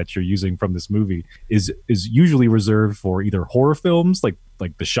specifically that you're using from this movie is usually reserved for either horror films, like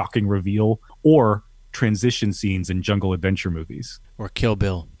the shocking reveal, or transition scenes in jungle adventure movies. Or Kill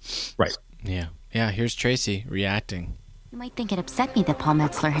Bill. Right. Yeah. Yeah, here's Tracy reacting. You might think it upset me that Paul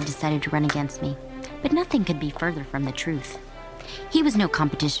Metzler had decided to run against me, but nothing could be further from the truth. He was no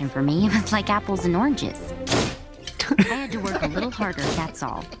competition for me. It was like apples and oranges. I had to work a little harder, that's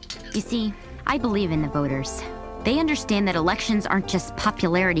all. You see, I believe in the voters. They understand that elections aren't just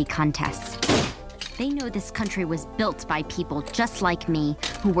popularity contests. They know this country was built by people just like me,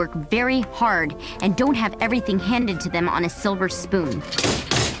 who work very hard and don't have everything handed to them on a silver spoon.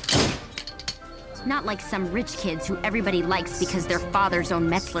 Not like some rich kids who everybody likes because their fathers own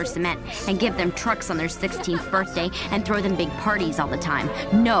Metzler Cement and give them trucks on their 16th birthday and throw them big parties all the time.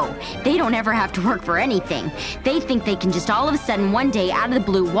 No, they don't ever have to work for anything. They think they can just all of a sudden one day out of the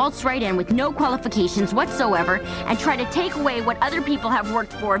blue waltz right in with no qualifications whatsoever and try to take away what other people have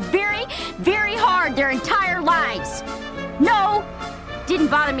worked for very, very hard their entire lives. No, didn't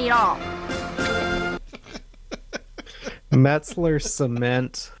bother me at all. Metzler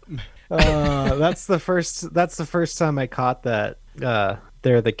Cement. That's the first time I caught that.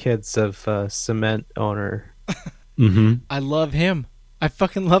 They're the kids of cement owner. Mm-hmm. I love him. I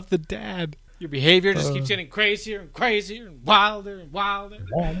fucking love the dad. Your behavior just keeps getting crazier and crazier and wilder and wilder.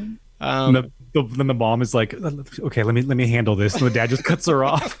 Then the mom is like, okay, let me handle this. And the dad just cuts her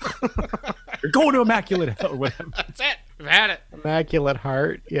off. You're going to Immaculate or whatever. That's it. We've had it. Immaculate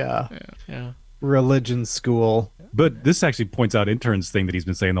Heart. Yeah. Religion school. But this actually points out Intern's thing that he's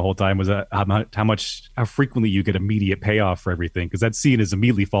been saying the whole time was how frequently you get immediate payoff for everything, because that scene is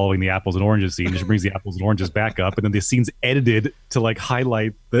immediately following the apples and oranges scene. She brings the apples and oranges back up, and then the scene's edited to like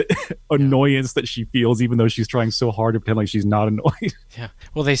highlight the annoyance that she feels, even though she's trying so hard to pretend like she's not annoyed. Yeah.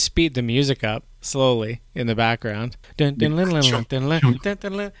 Well, they speed the music up slowly in the background. Yeah.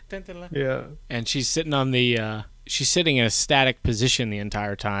 And she's sitting on the she's sitting in a static position the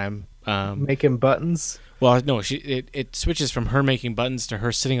entire time. Making buttons. Well, no, it switches from her making buttons to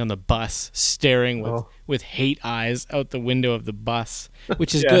her sitting on the bus, staring with hate eyes out the window of the bus,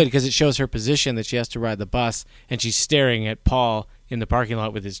 which is good because it shows her position that she has to ride the bus, and she's staring at Paul in the parking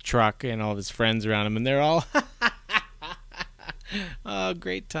lot with his truck and all of his friends around him, and they're all, oh,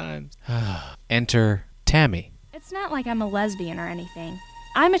 great times. Enter Tammy. It's not like I'm a lesbian or anything.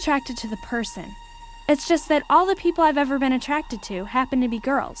 I'm attracted to the person. It's just that all the people I've ever been attracted to happen to be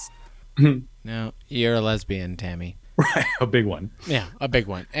girls. No, you're a lesbian, Tammy. Right, a big one. Yeah, a big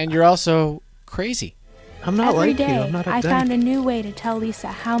one. And you're also crazy. I'm not Every like day, you. I'm not a I dyke. found a new way to tell Lisa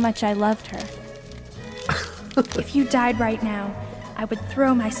how much I loved her. If you died right now, I would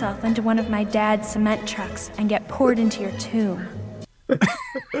throw myself into one of my dad's cement trucks and get poured into your tomb.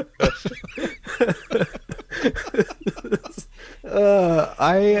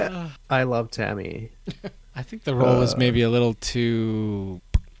 I love Tammy. I think the role was maybe a little too,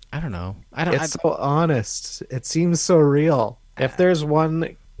 I don't know. It's so honest. It seems so real. If there's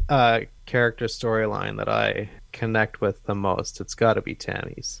one character storyline that I connect with the most, it's got to be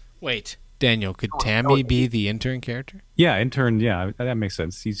Tammy's. Wait, Daniel, could Tammy be the intern character? Yeah, Intern. Yeah, that makes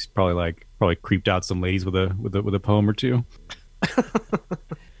sense. He's probably creeped out some ladies with a poem or two.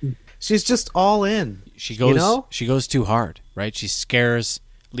 She's just all in. She goes. You know? She goes too hard, right? She scares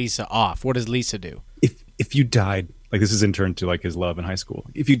Lisa off. What does Lisa do? If you died, like this is Intern to like his love in high school.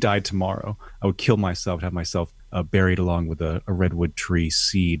 If you died tomorrow, I would kill myself, have myself buried along with a redwood tree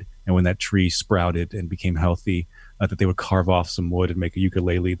seed, and when that tree sprouted and became healthy, that they would carve off some wood and make a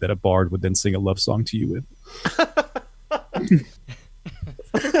ukulele that a bard would then sing a love song to you with.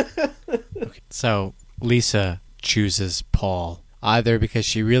 Okay, so Lisa chooses Paul either because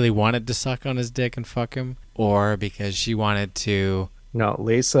she really wanted to suck on his dick and fuck him, or because she wanted to. No,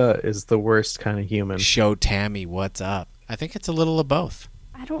 Lisa is the worst kind of human. Show Tammy what's up. I think it's a little of both.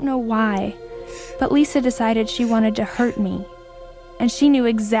 I don't know why, but Lisa decided she wanted to hurt me, and she knew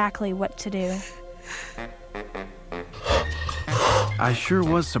exactly what to do. I sure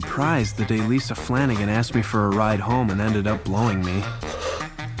was surprised the day Lisa Flanagan asked me for a ride home and ended up blowing me.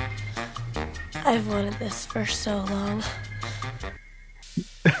 I've wanted this for so long.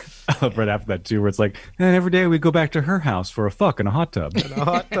 I love right after that too, where it's like, and every day we go back to her house for a fuck in a hot tub. In a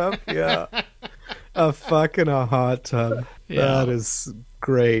hot tub, yeah. A fuck in a hot tub. Yeah. That is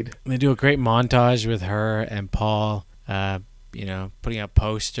great. They do a great montage with her and Paul, putting up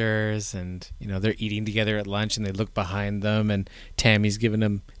posters, and, they're eating together at lunch, and they look behind them, and Tammy's giving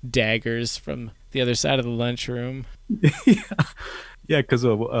them daggers from the other side of the lunchroom. Yeah, because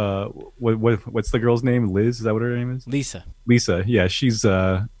what's the girl's name? Liz? Is that what her name is? Lisa. Lisa. Yeah, she's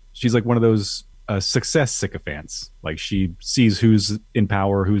like one of those success sycophants. Like, she sees who's in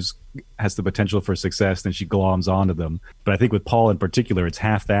power, who's has the potential for success, then she gloms onto them. But I think with Paul in particular, it's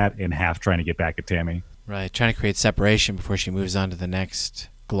half that and half trying to get back at Tammy. Right, trying to create separation before she moves on to the next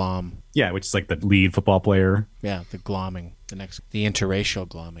glom. Yeah, which is like the lead football player. Yeah, the glomming, the interracial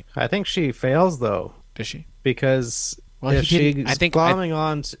glomming. I think she fails though. Does she? Because Well, if he didn't- she's I think- glomming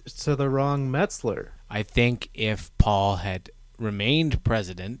on to the wrong Metzler. I think if Paul had remained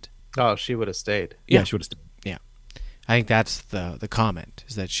president, oh, she would have stayed. Yeah, she would have stayed. Yeah, I think that's the comment,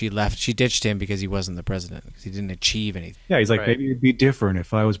 is that she ditched him because he wasn't the president, because he didn't achieve anything. Yeah, he's like, Right. maybe it'd be different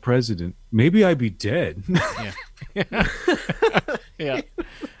if I was president. Maybe I'd be dead. Yeah.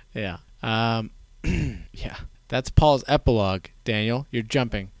 Yeah. Yeah. That's Paul's epilogue, Daniel. You're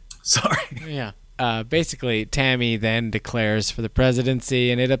jumping. Sorry. Yeah. Basically, Tammy then declares for the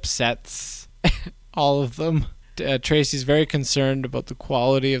presidency, and it upsets all of them. Tracy's very concerned about the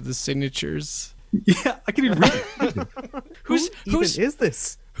quality of the signatures. Yeah, I can even read it. Who's is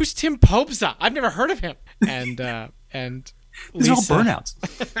this? Who's Tim Pobza? I've never heard of him. And These are all Lisa-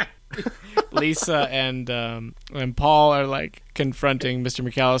 burnouts. Lisa and Paul are like confronting Mr.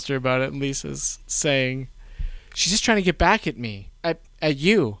 McAllister about it, and Lisa's saying, "She's just trying to get back at me, at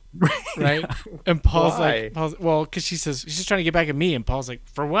you, right?" And Paul's Why? like, "Well, because she says she's just trying to get back at me," and Paul's like,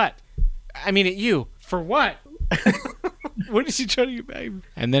 "For what? I mean, at you. For what?" What is she trying to get back?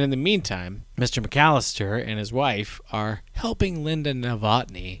 And then in the meantime, Mr. McAllister and his wife are helping Linda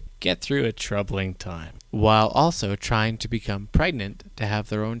Novotny get through a troubling time, while also trying to become pregnant to have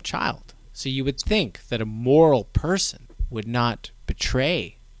their own child. So you would think that a moral person would not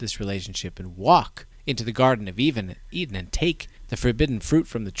betray this relationship and walk into the Garden of Eden and take the forbidden fruit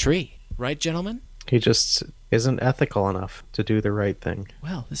from the tree. Right, gentlemen? He just isn't ethical enough to do the right thing.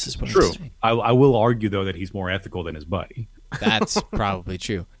 Well, this is what True. I'm saying. I will argue, though, that he's more ethical than his buddy. That's probably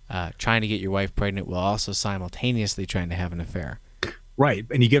true. Trying to get your wife pregnant while also simultaneously trying to have an affair. Right,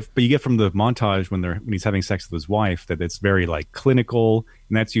 and you get from the montage when he's having sex with his wife that it's very like clinical,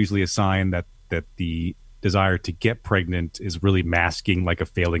 and that's usually a sign that the desire to get pregnant is really masking like a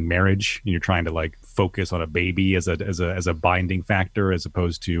failing marriage, and you're trying to like focus on a baby as a binding factor as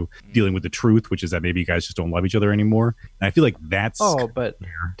opposed to dealing with the truth, which is that maybe you guys just don't love each other anymore. And I feel like that's But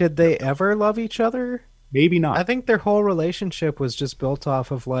did they ever love each other? Maybe not. I think their whole relationship was just built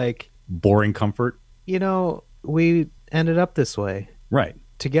off of like, boring comfort. We ended up this way. Right.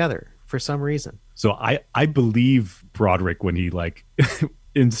 Together for some reason. So I believe Broderick when he like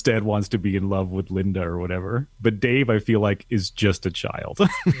instead wants to be in love with Linda or whatever. But Dave, I feel like, is just a child.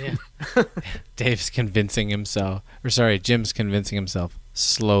 Yeah. Jim's convincing himself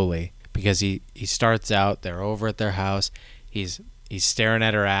slowly, because he starts out, they're over at their house, he's staring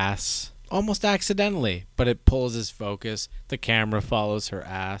at her ass almost accidentally, but it pulls his focus, the camera follows her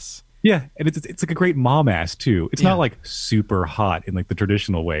ass. Yeah, and it's like a great mom ass too. It's not like super hot in like the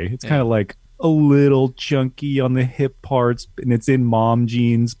traditional way. It's kind of like a little chunky on the hip parts, and it's in mom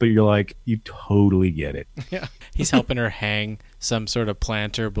jeans, but you're like, you totally get it. Yeah. He's helping her hang some sort of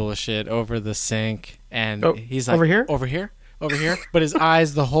planter bullshit over the sink, and he's like, over here. But his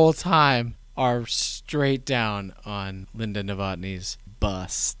eyes the whole time are straight down on Linda Novotny's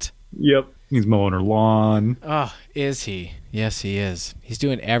bust. Yep. He's mowing her lawn. Oh, is he? Yes, he is. He's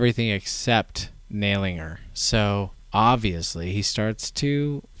doing everything except nailing her. So obviously he starts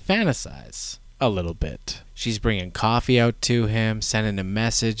to fantasize a little bit. She's bringing coffee out to him, sending him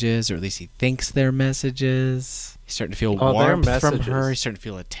messages, or at least he thinks they're messages. He's starting to feel warmth from her. He's starting to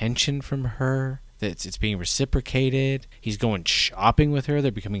feel attention from her. That it's being reciprocated. He's going shopping with her.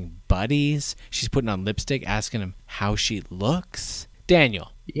 They're becoming buddies. She's putting on lipstick, asking him how she looks.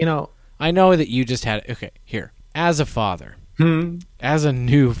 Daniel, I know that you just had... Okay, here. As a father, as a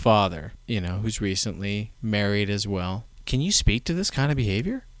new father, who's recently married as well, can you speak to this kind of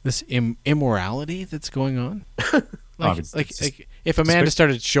behavior? This immorality that's going on? Like if Amanda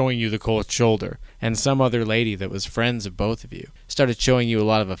started showing you the cold shoulder, and some other lady that was friends of both of you started showing you a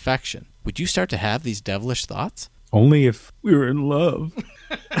lot of affection, would you start to have these devilish thoughts? Only if we were in love.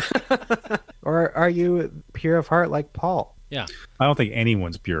 Or are you pure of heart like Paul? Yeah. I don't think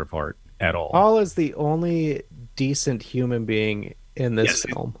anyone's pure of heart at all. Paul is the only decent human being in this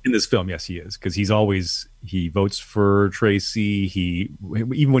film. In this film, yes, he is, because he votes for Tracy.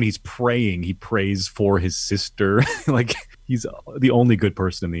 Even when he's praying, he prays for his sister. Like He's the only good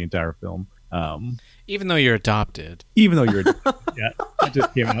person in the entire film. Even though you're adopted. Even though you're, yeah, it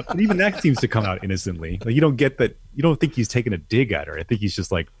just came out. And even that seems to come out innocently. Like, you don't get that. You don't think he's taking a dig at her. I think he's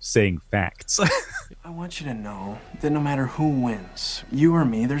just like saying facts. I want you to know that no matter who wins, you or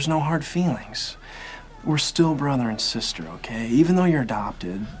me, there's no hard feelings. We're still brother and sister, okay? Even though you're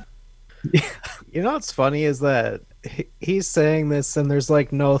adopted. You know what's funny is that he's saying this and there's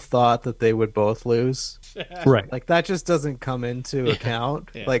like no thought that they would both lose. Right. Like that just doesn't come into account.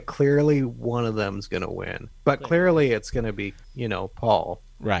 Yeah. Like clearly one of them's going to win. But clearly it's going to be, Paul.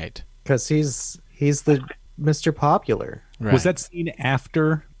 Right. Cuz he's the Mr. Popular. Right. Was that scene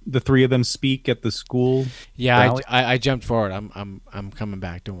after the three of them speak at the school? Yeah, rally? I jumped forward. I'm coming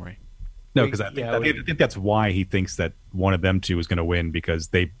back. Don't worry. No, because I think that's why he thinks that one of them two is going to win, because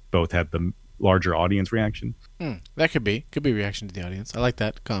they both had the larger audience reaction. That could be reaction to the audience. I like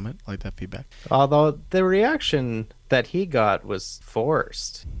that comment. I like that feedback. Although the reaction that he got was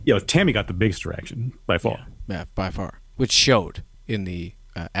forced. Yeah, Tammy got the biggest reaction by far. Yeah, by far. Which showed in the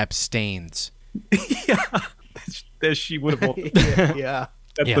abstains. That she would have. Yeah.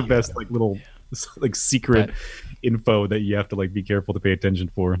 That's the best little secret info that you have to be careful to pay attention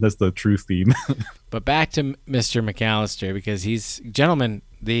for. That's the true theme. But back to Mr. McAllister, because gentlemen,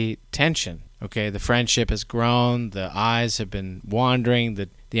 the tension, okay, the friendship has grown, the eyes have been wandering, the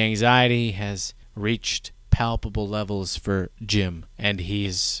anxiety has reached palpable levels for Jim, and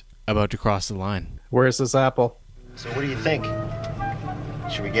he's about to cross the line. Where's this apple? So what do you think?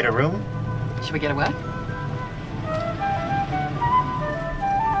 Should we get a room? Should we get a what?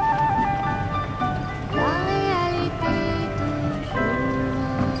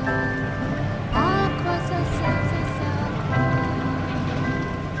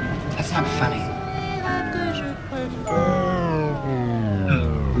 That's not funny.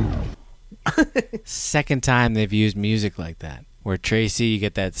 Second time they've used music like that, where Tracy, you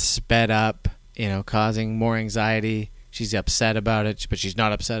get that sped up, causing more anxiety. She's upset about it, but she's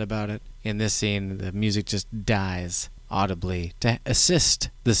not upset about it. In this scene, the music just dies audibly to assist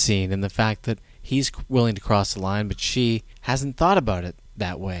the scene in the fact that he's willing to cross the line, but she hasn't thought about it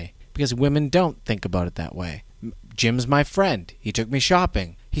that way, because women don't think about it that way. Jim's my friend. He took me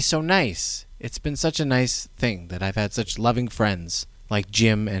shopping. He's so nice. It's been such a nice thing that I've had such loving friends like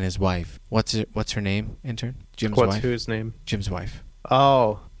Jim and his wife. What's her name, intern? Jim's wife? What's whose name? Jim's wife.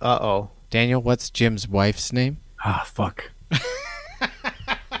 Oh, uh-oh. Daniel, what's Jim's wife's name? Ah, fuck.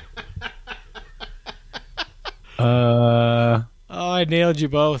 Oh, I nailed you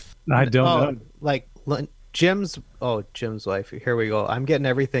both. I don't know. Jim's wife. Here we go. I'm getting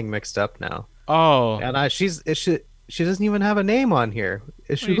everything mixed up now. Oh. And she doesn't even have a name on here.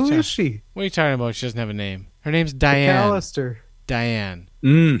 Who is she? What are you talking about? She doesn't have a name. Her name's Diane. McAllister. Diane.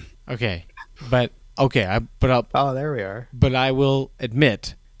 Okay. Oh, there we are. But I will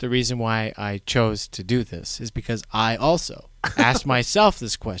admit the reason why I chose to do this is because I also asked myself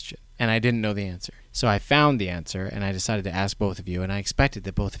this question and I didn't know the answer. So I found the answer and I decided to ask both of you, and I expected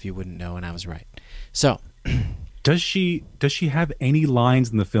that both of you wouldn't know, and I was right. So does she have any lines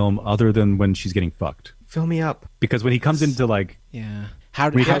in the film other than when she's getting fucked? Fill me up. Because when he comes into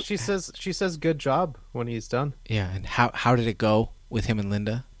she says good job when he's done. Yeah, and how did it go with him and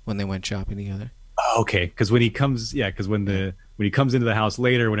Linda when they went shopping together? Oh, okay, because when he comes into the house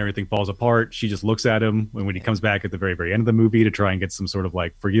later, when everything falls apart, she just looks at him. And when he comes back at the very, very end of the movie to try and get some sort of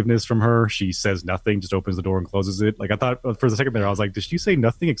forgiveness from her, she says nothing, just opens the door and closes it. I thought for the second there, I was like, did she say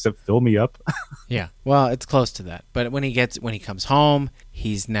nothing except fill me up? Yeah, well, it's close to that. But when he comes home,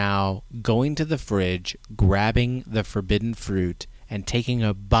 he's now going to the fridge, grabbing the forbidden fruit, and taking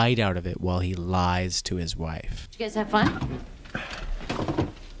a bite out of it while he lies to his wife. Did you guys have fun?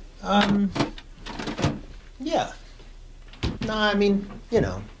 Yeah. No, I mean,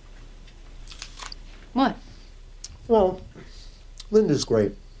 What? Well, Linda's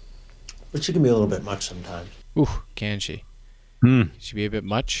great, but she can be a little bit much sometimes. Ooh, can she? Can she be a bit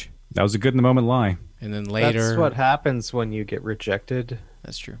much? That was a good in the moment lie. And then later... That's what happens when you get rejected.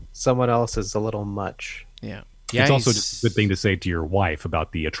 That's true. Someone else is a little much. Yeah. It's also just a good thing to say to your wife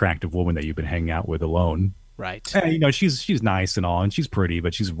about the attractive woman that you've been hanging out with alone. Right. And, she's nice and all, and she's pretty,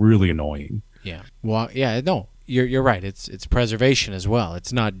 but she's really annoying. Yeah. Well, yeah, no, you're right. It's preservation as well.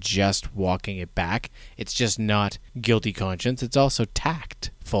 It's not just walking it back. It's just not guilty conscience. It's also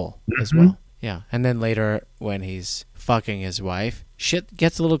tactful as well. Yeah. And then later when he's fucking his wife, shit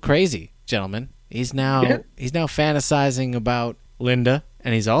gets a little crazy, gentlemen. He's now fantasizing about Linda,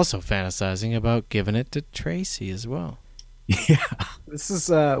 and he's also fantasizing about giving it to Tracy as well. Yeah. This is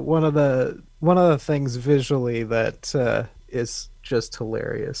one of the things visually that is just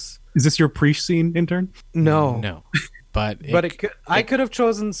hilarious. Is this your Preach scene, intern? No. No. But I could have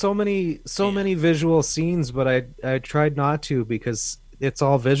chosen so many visual scenes, but I tried not to because it's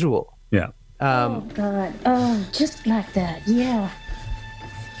all visual. Yeah. Oh God! Oh, just like that. Yeah.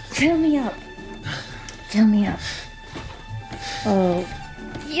 Fill me up. Fill me up. Oh,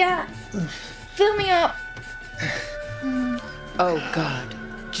 yeah. Fill me up. Oh, God.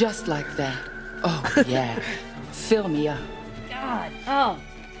 Just like that. Oh, yeah. Fill me up. God. Oh,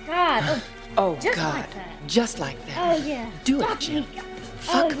 God. Oh, Oh, just God. like that. Just like that. Oh, yeah. Do it, Fuck Jim. me.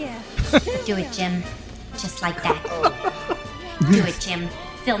 Oh, yeah. Do it, Jim. Just like that. Do it, Jim.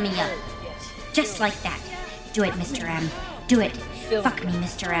 Fill me up. Just like that. Do it, Mr. M. Do it. Fuck me,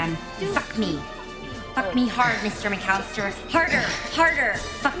 Mr. M. Fuck me. Fuck me hard, Mr. McAllister. Harder. Harder.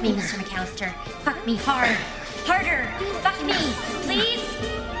 Fuck me, Mr. McAllister. Fuck me hard. Harder. Fuck me. Please?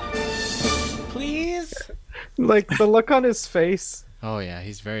 Please? Like the look on his face. Oh yeah,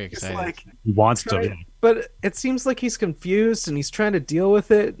 he's very excited. He wants to. But it seems like he's confused and he's trying to deal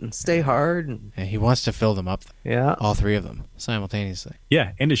with it and stay hard. And he wants to fill them up. Yeah. All three of them simultaneously.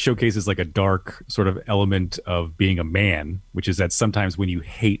 Yeah, and it showcases like a dark sort of element of being a man, which is that sometimes when you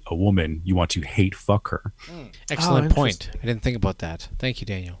hate a woman, you want to hate fuck her. Excellent point. I didn't think about that. Thank you,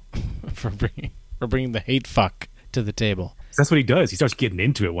 Daniel, for bringing the hate fuck to the table. That's what he does. He starts getting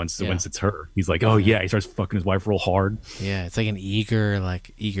into it once it's her. He's like, oh yeah. He starts fucking his wife real hard. Yeah, it's like an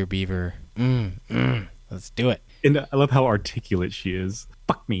eager beaver. Let's do it. And I love how articulate she is.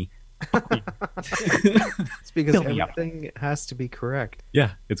 Fuck me. It's because Fill me up. everything has to be correct.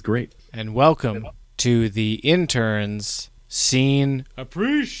 Yeah, it's great. And welcome to the interns scene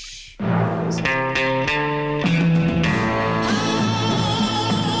appreciation.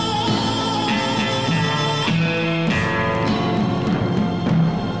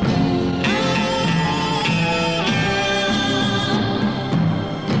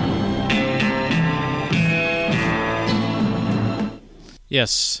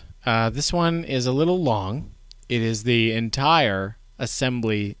 Yes, this one is a little long. It is the entire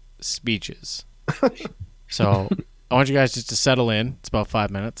assembly speeches. So I want you guys just to settle in. It's about 5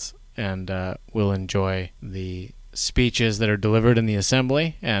 minutes, and we'll enjoy the speeches that are delivered in the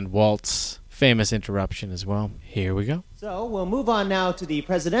assembly and Walt's famous interruption as well. Here we go. So we'll move on now to the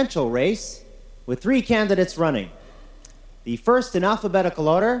presidential race with 3 candidates running. The first in alphabetical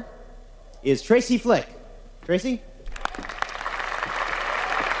order is Tracy Flick. Tracy?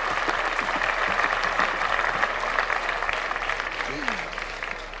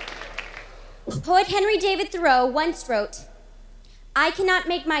 Poet Henry David Thoreau once wrote, "I cannot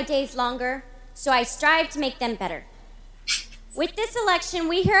make my days longer, so I strive to make them better." With this election,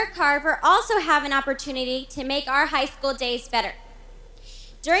 we here at Carver also have an opportunity to make our high school days better.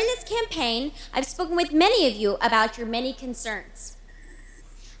 During this campaign, I've spoken with many of you about your many concerns.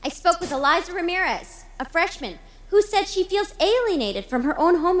 I spoke with Eliza Ramirez, a freshman, who said she feels alienated from her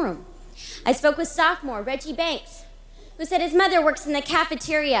own homeroom. I spoke with sophomore Reggie Banks, who said his mother works in the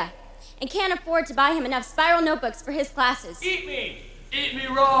cafeteria and can't afford to buy him enough spiral notebooks for his classes. Eat me! Eat me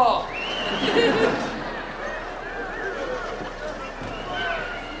raw!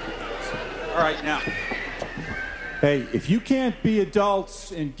 All right, now. Hey, if you can't be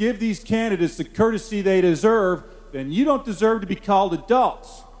adults and give these candidates the courtesy they deserve, then you don't deserve to be called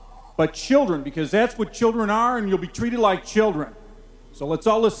adults, but children, because that's what children are, and you'll be treated like children. So let's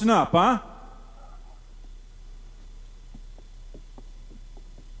all listen up, huh?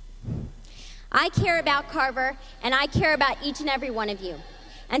 I care about Carver, and I care about each and every one of you.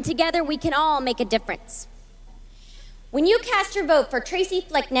 And together we can all make a difference. When you cast your vote for Tracy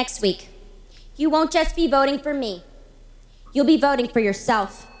Flick next week, you won't just be voting for me. You'll be voting for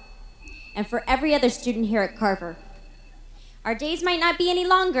yourself and for every other student here at Carver. Our days might not be any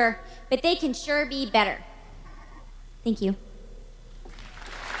longer, but they can sure be better. Thank you.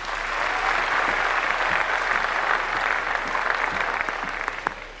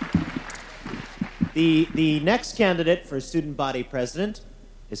 The next candidate for student body president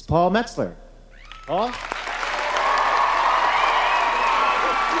is Paul Metzler. Paul?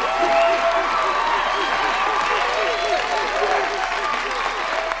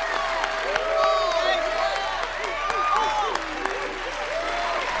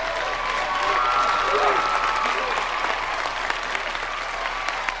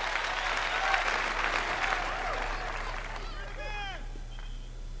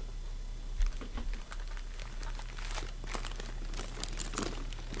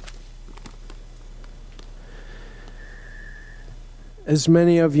 As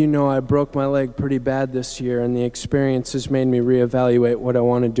many of you know, I broke my leg pretty bad this year, and the experience has made me reevaluate what I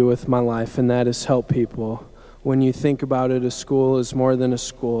want to do with my life, and that is help people. When you think about it, a school is more than a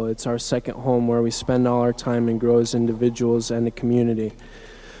school. It's our second home where we spend all our time and grow as individuals and a community.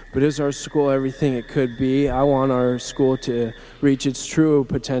 But is our school everything it could be? I want our school to reach its true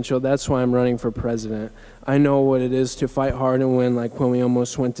potential. That's why I'm running for president. I know what it is to fight hard and win, like when we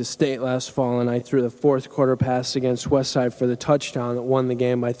almost went to state last fall and I threw the fourth quarter pass against Westside for the touchdown that won the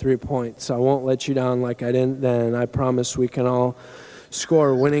game by 3 points. I won't let you down like I didn't then. I promise we can all score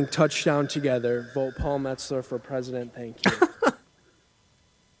a winning touchdown together. Vote Paul Metzler for president. Thank you.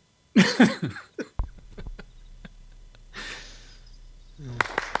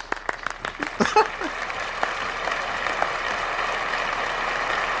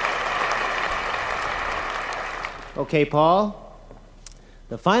 Okay, Paul.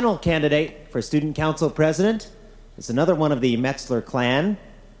 The final candidate for student council president is another one of the Metzler clan,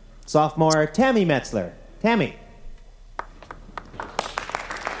 sophomore Tammy Metzler. Tammy.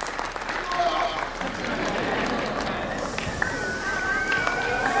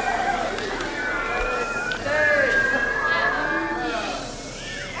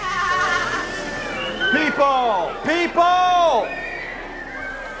 People!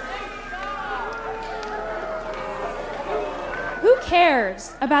 Who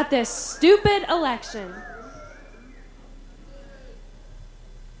cares about this stupid election?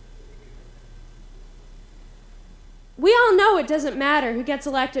 We all know it doesn't matter who gets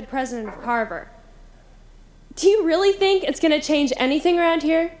elected president of Carver. Do you really think it's going to change anything around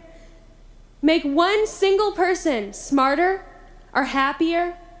here? Make one single person smarter, or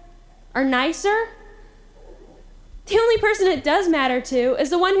happier, or nicer? The only person it does matter to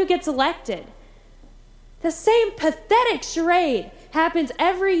is the one who gets elected. The same pathetic charade happens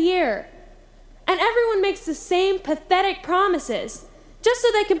every year. And everyone makes the same pathetic promises just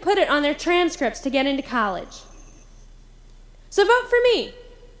so they can put it on their transcripts to get into college. So vote for me,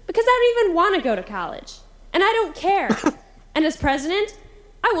 because I don't even want to go to college. And I don't care. And as president,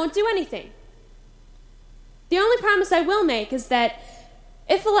 I won't do anything. The only promise I will make is that,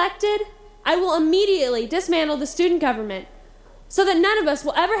 if elected, I will immediately dismantle the student government so that none of us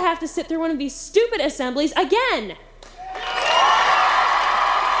will ever have to sit through one of these stupid assemblies again.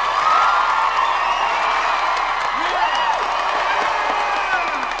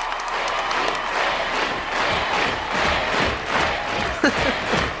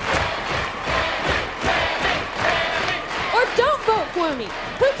 Or don't vote for me.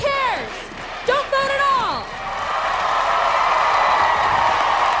 Who cares? Don't vote at all.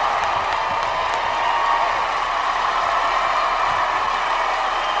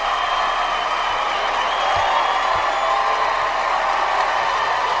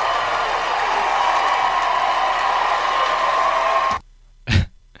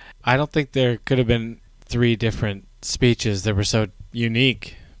 I don't think there could have been 3 different speeches that were so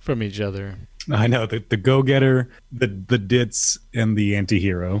unique from each other. I know, the go-getter, the ditz, and the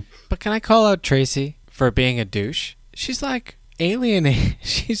anti-hero. But can I call out Tracy for being a douche? She's like alienating.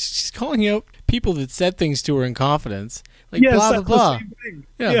 She's calling out people that said things to her in confidence. Like Yes, blah, blah, that's blah. the same thing.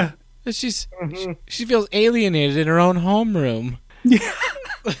 Yeah. Yeah. And she feels alienated in her own homeroom. Yeah.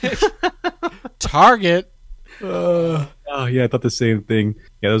 Target. Oh yeah, I thought the same thing.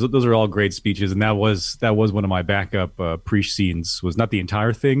 Yeah, those are all great speeches, and that was one of my backup preach scenes. Was not the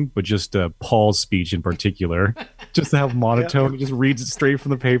entire thing, but just Paul's speech in particular. Just how monotone. He just reads it straight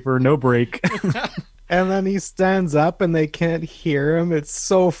from the paper, no break. And then he stands up and they can't hear him. It's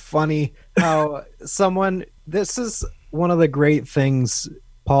so funny how this is one of the great things,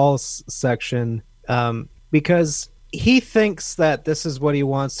 Paul's section, because he thinks that this is what he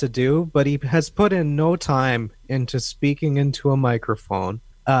wants to do, but he has put in no time into speaking into a microphone,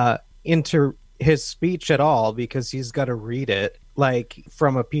 into his speech at all, because he's got to read it like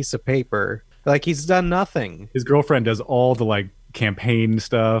from a piece of paper. Like he's done nothing. His girlfriend does all the campaign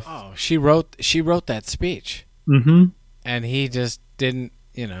stuff. Oh, she wrote that speech. Mm-hmm. And he just didn't,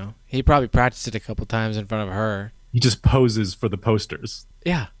 he probably practiced it a couple times in front of her. He just poses for the posters.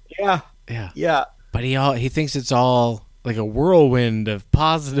 Yeah. Yeah. Yeah. Yeah. But he thinks it's all like a whirlwind of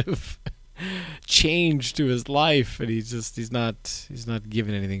positive change to his life, and he's not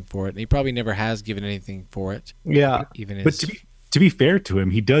giving anything for it. And he probably never has given anything for it. Yeah. Even But to be fair to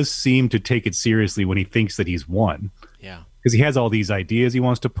him, he does seem to take it seriously when he thinks that he's won. Yeah. Because he has all these ideas he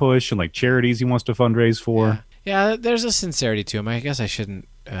wants to push and charities he wants to fundraise for. Yeah, there's a sincerity to him. I guess I shouldn't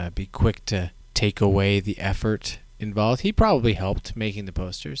be quick to take away the effort involved. He probably helped making the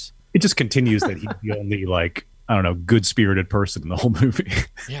posters. It just continues that he's the only good-spirited person in the whole movie.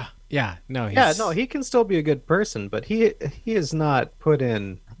 Yeah. Yeah. No. He can still be a good person, but he is not put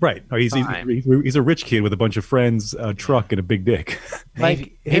in. Right. Oh, he's a rich kid with a bunch of friends, a truck, and a big dick.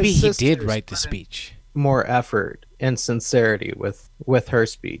 Maybe he did write the speech. more effort and sincerity with her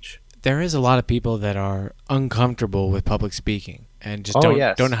speech. There is a lot of people that are uncomfortable with public speaking and just Oh, don't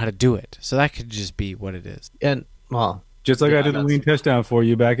yes. know how to do it. So that could just be what it is. And well, Just like I did the lean touchdown for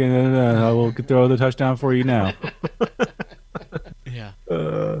you back in, I will throw the touchdown for you now. Yeah.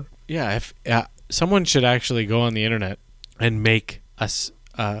 Yeah, if someone should actually go on the internet and make us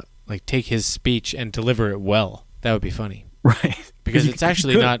like take his speech and deliver it well. That would be funny. Right. Because You it's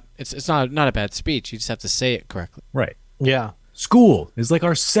actually could. not it's not a bad speech. You just have to say it correctly. Right. Yeah. School is like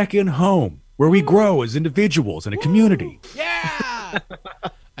our second home where we grow as individuals and a community. Yeah.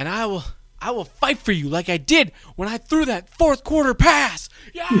 And I will fight for you like I did when I threw that fourth quarter pass.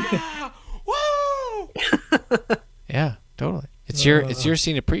 Yeah. Woo! Yeah, totally. It's your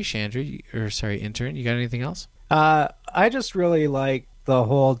scene of preach, Andrew. Intern. You got anything else? I just really like the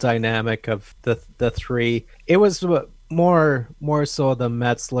whole dynamic of the three. It was more so the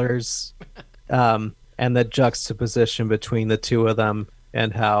Metzlers, and the juxtaposition between the two of them,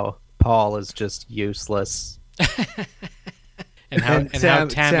 and how Paul is just useless, and how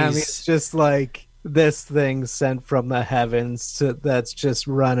Tammy's just like this thing sent from the heavens that's just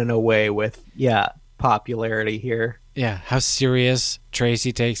running away with popularity here. Yeah, how serious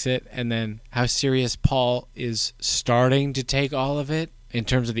Tracy takes it, and then how serious Paul is starting to take all of it in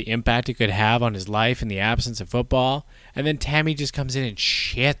terms of the impact it could have on his life in the absence of football. And then Tammy just comes in and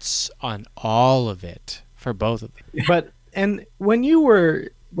shits on all of it for both of them. But and when you were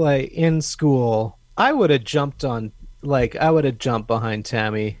like in school, I would have jumped behind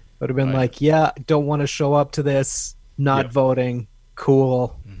Tammy. Would have been like, yeah, don't want to show up to this, not voting,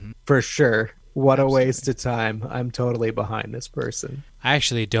 cool, for sure. What a waste of time. I'm totally behind this person. I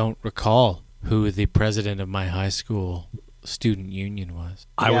actually don't recall who the president of my high school student union was.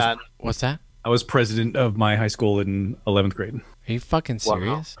 What's that? I was president of my high school in 11th grade. Are you fucking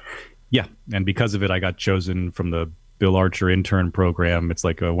serious? Yeah, and because of it, I got chosen from the Bill Archer intern program. It's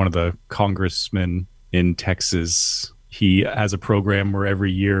like one of the congressmen in Texas. He has a program where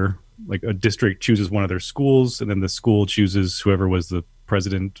every year, like a district chooses one of their schools, and then the school chooses whoever was the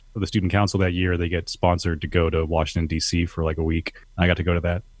president of the student council that year. They get sponsored to go to Washington, D.C. for like a week. I got to go to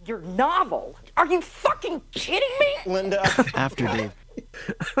that. Your novel? Are you fucking kidding me? Linda. After Dave.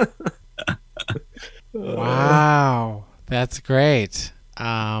 Wow, that's great.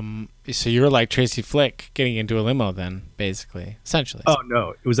 So you're like Tracy Flick getting into a limo then, basically, essentially. Oh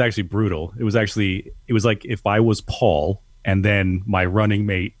no, it was actually brutal. It was like if I was Paul and then my running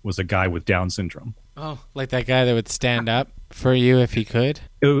mate was a guy with Down syndrome. Oh, like that guy that would stand up for you if he could?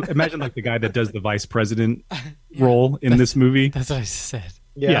 Imagine like the guy that does the vice president role in this movie. That's what I said.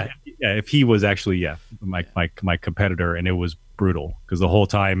 Yeah. If he was actually my competitor, and it was brutal because the whole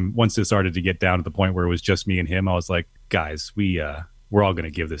time, once it started to get down to the point where it was just me and him, I was like, guys, we're all gonna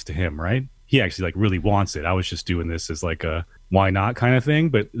give this to him, right? He actually like really wants it. I was just doing this as like a why not kind of thing,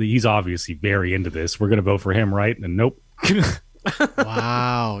 but he's obviously very into this. We're gonna vote for him, right? And nope.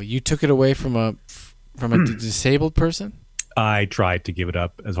 Wow, you took it away from a disabled person? I tried to give it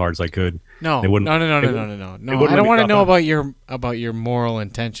up as hard as I could. No. They wouldn't- No. they I wouldn't don't want to let me know drop about your moral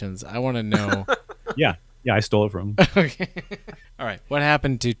intentions. I want to know. Yeah, I stole it from him. Okay. All right. What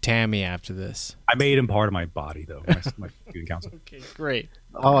happened to Tammy after this? I made him part of my body, though. My student council. Okay, great.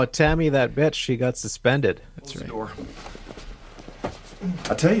 Oh, Tammy, that bitch, she got suspended. That's right. Door.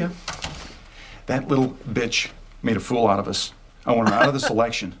 I tell you, that little bitch made a fool out of us. I want her out of this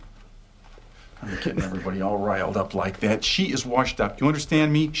election. I'm getting everybody all riled up like that. She is washed up. You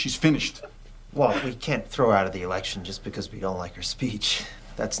understand me? She's finished. Well, we can't throw her out of the election just because we don't like her speech.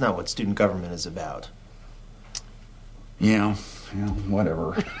 That's not what student government is about. Yeah,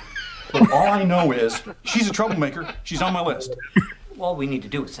 whatever. Look, all I know is she's a troublemaker. She's on my list. All we need to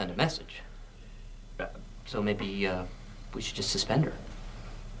do is send a message. So maybe we should just suspend her.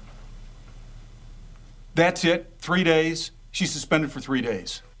 That's it. 3 days. She's suspended for 3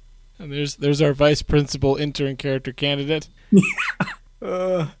 days. And there's our vice principal intern character candidate.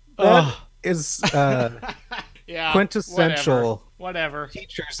 That is Yeah, quintessential. Whatever.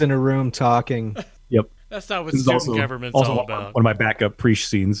 Teachers in a room talking. Yep. That's not what This is student government's all about. One of my backup preach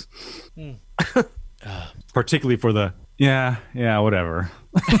scenes. Particularly for the whatever.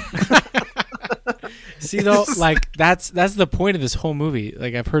 See though, like that's the point of this whole movie.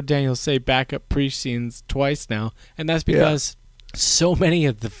 Like I've heard Daniel say backup preach scenes twice now, and that's because so many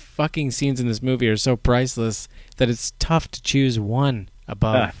of the fucking scenes in this movie are so priceless that it's tough to choose one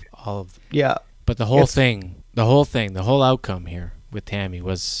above all of them. Yeah. But the whole the whole outcome here with Tammy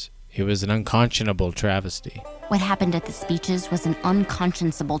was an unconscionable travesty. What happened at the speeches was an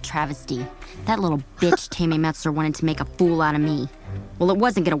unconscionable travesty. That little bitch Tammy Metzler wanted to make a fool out of me. Well, it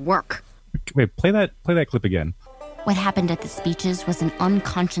wasn't gonna work. Wait, play that clip again. What happened at the speeches was an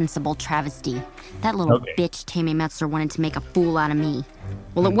unconscionable travesty. That little bitch Tammy Metzler wanted to make a fool out of me.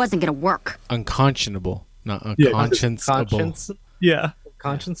 Well, it wasn't going to work. Unconscionable, not unconscionable. Yeah.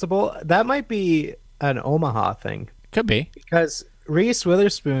 Conscienceable. That might be an Omaha thing. Could be. Because Reese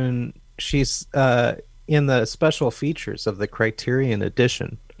Witherspoon, she's in the special features of the Criterion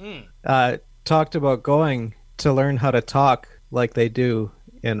Edition, talked about going to learn how to talk like they do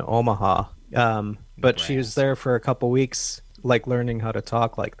in Omaha. But she was there for a couple weeks, like learning how to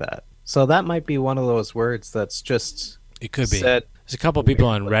talk like that. So that might be one of those words that's just It could be. said. There's a couple people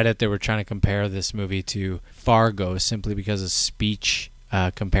on Reddit that were trying to compare this movie to Fargo simply because of speech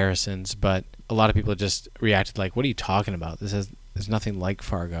comparisons, but a lot of people just reacted like, "What are you talking about? There's nothing like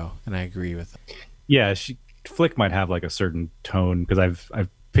Fargo," and I agree with them. Yeah, Flick might have like a certain tone because I've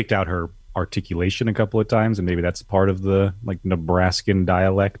picked out her articulation a couple of times, and maybe that's part of the like Nebraskan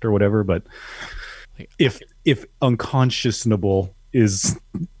dialect or whatever. But if unconscionable is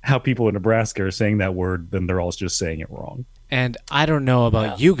how people in Nebraska are saying that word, then they're all just saying it wrong. And I don't know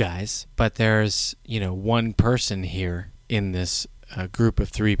about you guys, but there's one person here in this group of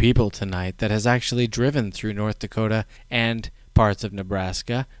 3 people tonight that has actually driven through North Dakota and parts of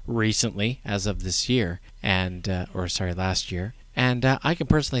Nebraska recently, as of this year, and last year. And I can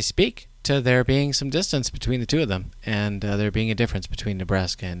personally speak to there being some distance between the two of them, and there being a difference between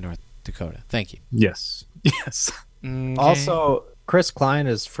Nebraska and North Dakota. Thank you. Yes. Okay. Also, Chris Klein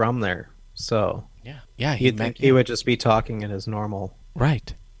is from there, so yeah, you'd think he would just be talking in his normal.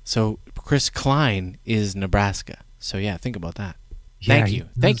 Right. So Chris Klein is Nebraska. So yeah, think about that. Yeah,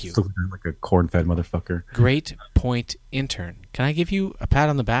 Thank you. Like a corn-fed motherfucker. Great point, intern. Can I give you a pat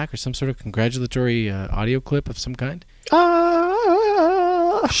on the back or some sort of congratulatory audio clip of some kind?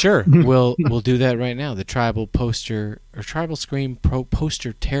 Sure, we'll do that right now. The Tribal Poster or Tribal Scream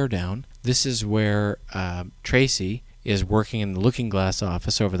poster teardown. This is where Tracy is working in the Looking Glass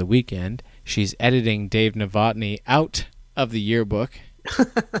office over the weekend. She's editing Dave Novotny out of the yearbook,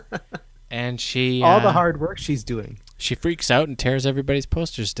 and she all the hard work she's doing. She freaks out and tears everybody's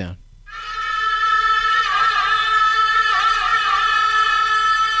posters down.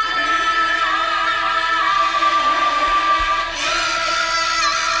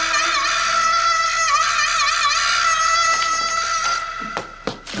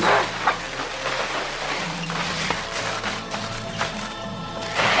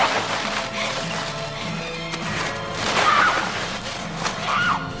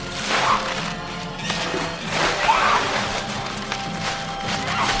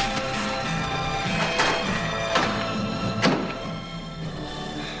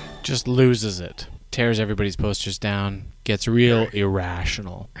 Just loses it. Tears everybody's posters down. Gets real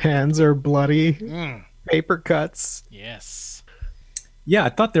irrational. Hands are bloody. Paper cuts. Yes. Yeah, I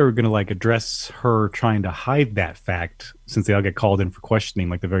thought they were going to like address her trying to hide that fact since they all get called in for questioning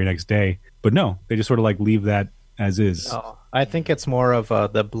like the very next day. But no, they just sort of like leave that as is. Oh, I think it's more of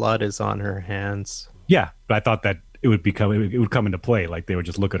the blood is on her hands. Yeah, but I thought that it would come into play. Like they would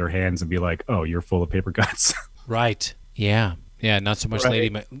just look at her hands and be like, "Oh, you're full of paper cuts." Right. Yeah. Yeah. Not so much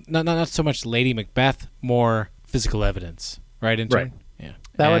not so much Lady Macbeth. More physical evidence. Right. Intern? Right. Yeah.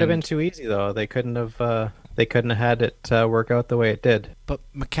 That would have been too easy though. They couldn't have. They couldn't have had it work out the way it did. But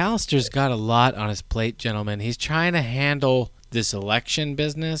McAllister's got a lot on his plate, gentlemen. He's trying to handle this election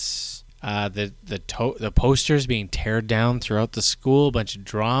business, the posters being teared down throughout the school, a bunch of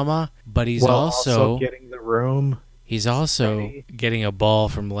drama. But he's also getting the room. He's also getting a ball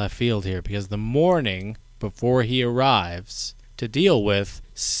from left field here because the morning before he arrives to deal with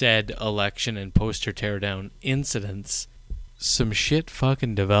said election and poster teardown incidents, some shit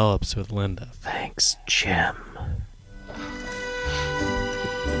fucking develops with Linda. Thanks, Jim.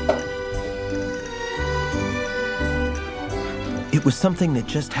 It was something that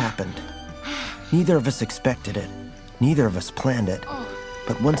just happened. Neither of us expected it. Neither of us planned it.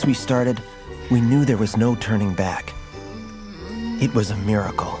 But once we started, we knew there was no turning back. It was a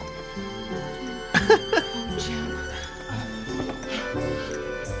miracle.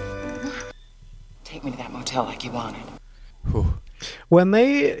 Take me to that motel like you wanted. When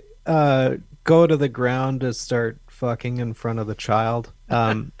they go to the ground to start fucking in front of the child,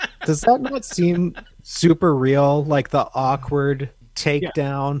 does that not seem super real? Like the awkward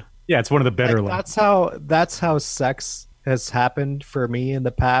takedown? Yeah, it's one of the better. That's how sex has happened for me in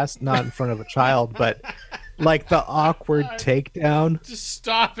the past. Not in front of a child, but like the awkward takedown. Just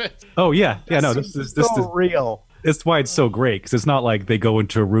stop it. Oh yeah, no. This is real. That's why it's so great because it's not like they go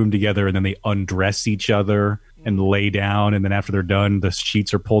into a room together and then they undress each other and lay down, and then after they're done, the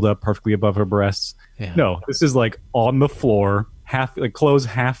sheets are pulled up perfectly above her breasts. Yeah. No, this is like on the floor, clothes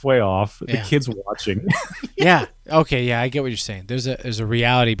halfway off. Yeah. The kids watching. Yeah. Okay. Yeah, I get what you're saying. There's a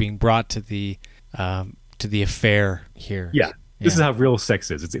reality being brought to the affair here. Yeah. This is how real sex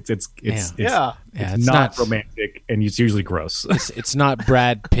is. It's not romantic, and it's usually gross. It's not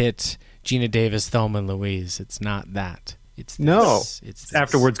Brad Pitt, Gina Davis, Thelma and Louise. It's not that. It's this. It's this.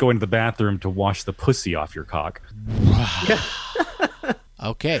 Afterwards going to the bathroom to wash the pussy off your cock.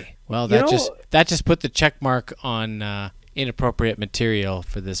 Okay. Well, that just put the check mark on inappropriate material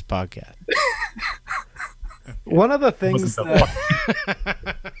for this podcast. One of the things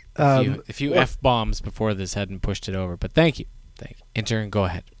a few F-bombs before this hadn't pushed it over, but thank you. Intern, go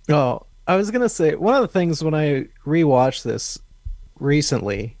ahead. Oh, I was going to say, one of the things when I rewatched this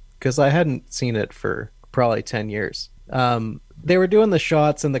recently, because I hadn't seen it for probably 10 years, they were doing the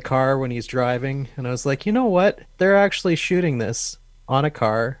shots in the car when he's driving, and I was like, you know what? They're actually shooting this on a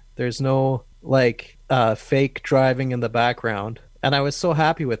car. There's no, fake driving in the background, and I was so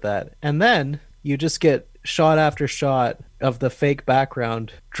happy with that. And then you just get shot after shot of the fake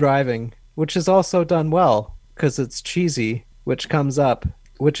background driving, which is also done well, because it's cheesy, which comes up,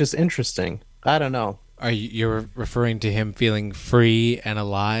 which is interesting. I don't know. You're referring to him feeling free and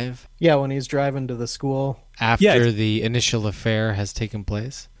alive? Yeah, when he's driving to the school. After the initial affair has taken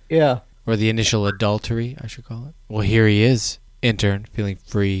place? Yeah. Or the initial adultery, I should call it. Well, here he is, intern, feeling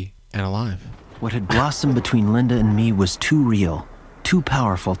free and alive. What had blossomed between Linda and me was too real, too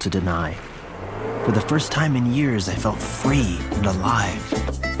powerful to deny. For the first time in years, I felt free and alive.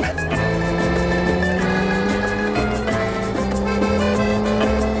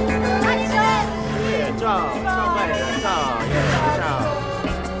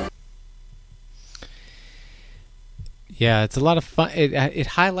 Yeah, it's a lot of fun. It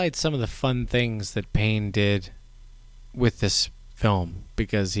highlights some of the fun things that Payne did with this film,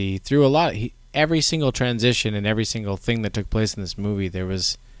 because he threw every single transition and every single thing that took place in this movie, there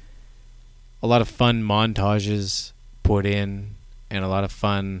was a lot of fun montages put in and a lot of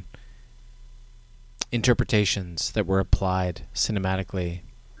fun interpretations that were applied cinematically.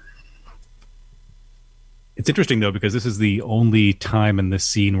 It's interesting, though, because this is the only time in this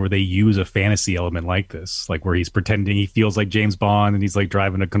scene where they use a fantasy element like this, like where he's pretending he feels like James Bond and he's like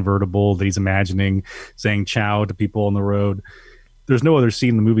driving a convertible that he's imagining, saying ciao to people on the road. There's no other scene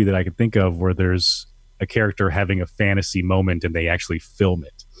in the movie that I could think of where there's a character having a fantasy moment and they actually film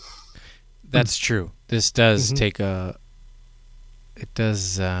it. That's true. This does make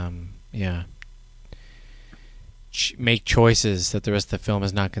choices that the rest of the film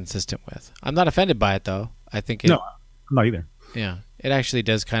is not consistent with. I'm not offended by it, though. I think no, I'm not either. Yeah, it actually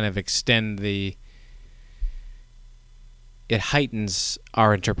does kind of extend it heightens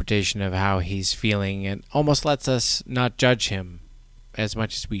our interpretation of how he's feeling and almost lets us not judge him as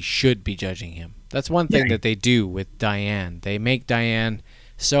much as we should be judging him. That's one thing that they do with Diane. They make Diane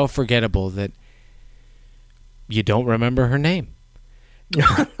so forgettable that you don't remember her name.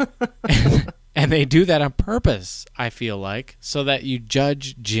 And they do that on purpose, I feel like, so that you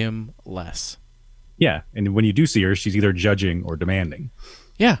judge Jim less. Yeah, and when you do see her, she's either judging or demanding.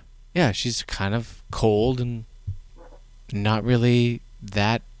 Yeah, she's kind of cold and not really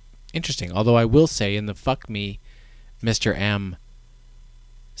that interesting. Although I will say in the Fuck Me, Mr. M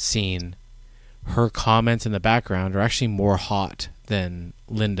scene, her comments in the background are actually more hot than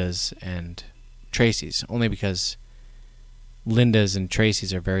Linda's and Tracy's, only because Linda's and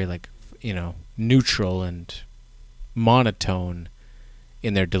Tracy's are very neutral and monotone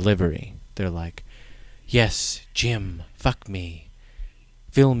in their delivery. They're like, yes, Jim, fuck me.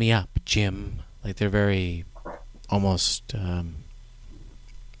 Fill me up, Jim. Like, they're very almost, I'm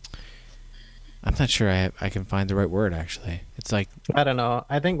not sure I can find the right word, actually. It's like... I don't know.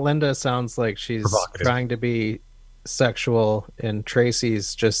 I think Linda sounds like she's trying to be sexual and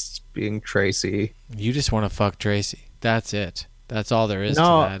Tracy's just being Tracy. You just want to fuck Tracy. That's it. That's all there is to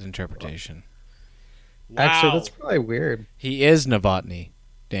that interpretation. Wow. Actually, that's probably weird. He is Novotny,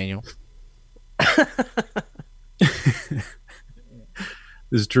 Daniel. This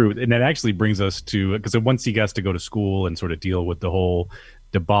is true. And that actually brings us to, because once he gets to go to school and sort of deal with the whole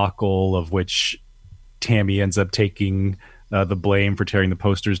debacle of which Tammy ends up taking the blame for tearing the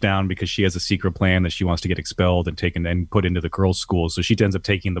posters down because she has a secret plan that she wants to get expelled and taken and put into the girls' school. So she ends up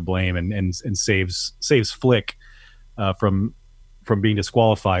taking the blame and saves Flick from being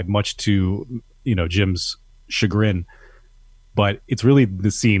disqualified, much to Jim's chagrin. But it's really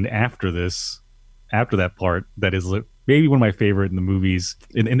the scene after that part that is maybe one of my favorite in the movies.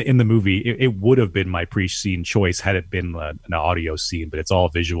 In the movie, it would have been my pre-scene choice had it been an audio scene, but it's all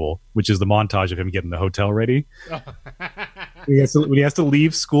visual, which is the montage of him getting the hotel ready. when he has to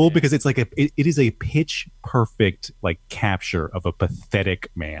leave school because it's like it is a pitch perfect like capture of a pathetic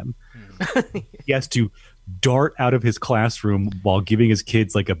man. He has to dart out of his classroom while giving his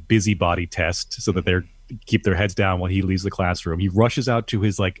kids like a busybody test so that they're keep their heads down while he leaves the classroom. He rushes out to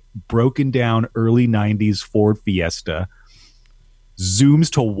his like broken down early 90s Ford Fiesta, zooms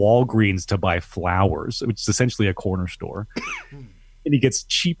to Walgreens to buy flowers, which is essentially a corner store. And he gets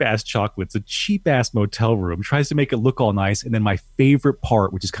cheap ass chocolates, a cheap ass motel room, tries to make it look all nice. And then my favorite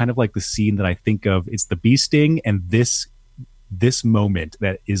part, which is kind of like the scene that I think of, it's the bee sting and this moment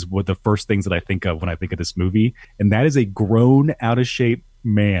that is what the first things that I think of when I think of this movie. And that is a grown, out of shape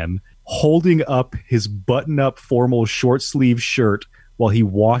man holding up his button up formal short sleeve shirt while he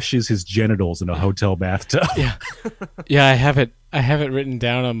washes his genitals in a hotel bathtub. Yeah, I have it written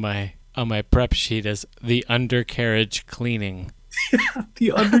down on my prep sheet as the undercarriage cleaning.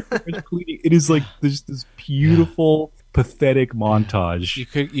 The undercarriage cleaning. It is like this beautiful, pathetic montage.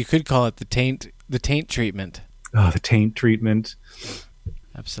 You could call it the taint treatment. Oh, the taint treatment.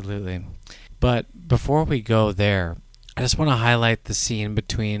 Absolutely. But before we go there, I just want to highlight the scene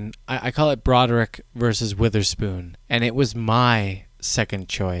between, I call it Broderick versus Witherspoon, and it was my second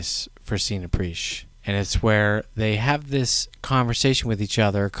choice for Scene Appreciation. And it's where they have this conversation with each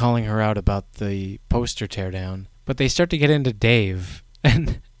other, calling her out about the poster teardown. But they start to get into Dave,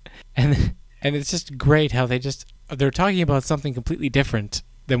 and it's just great how they're talking about something completely different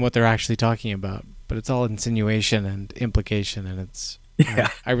than what they're actually talking about. But it's all insinuation and implication, and it's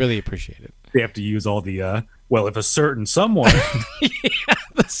I really appreciate it. They have to use all the if a certain someone.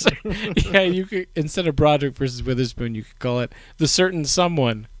 You could, instead of Broderick versus Witherspoon, you could call it the certain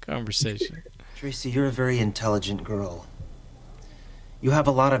someone conversation. Tracy, you're a very intelligent girl. You have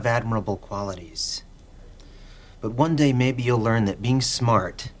a lot of admirable qualities. But one day maybe you'll learn that being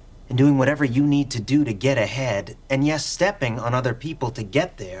smart and doing whatever you need to do to get ahead, and yes, stepping on other people to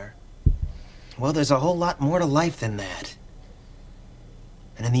get there, well, there's a whole lot more to life than that.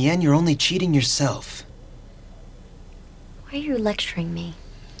 And in the end, you're only cheating yourself. Why are you lecturing me?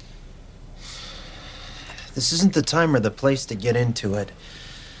 This isn't the time or the place to get into it.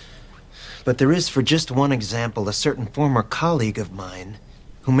 But there is, for just one example, a certain former colleague of mine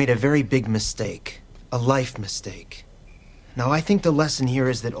who made a very big mistake, a life mistake. Now, I think the lesson here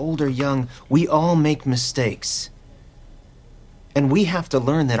is that old or young, we all make mistakes. And we have to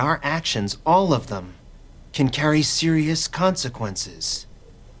learn that our actions, all of them, can carry serious consequences.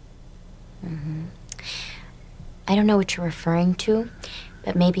 Mm-hmm. I don't know what you're referring to,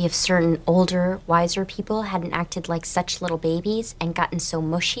 but maybe if certain older, wiser people hadn't acted like such little babies and gotten so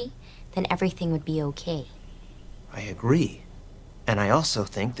mushy, then everything would be okay. I agree. And I also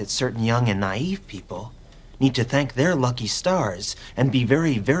think that certain young and naive people need to thank their lucky stars and be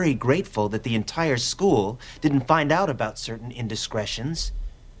very, very grateful that the entire school didn't find out about certain indiscretions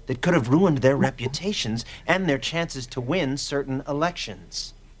that could have ruined their reputations and their chances to win certain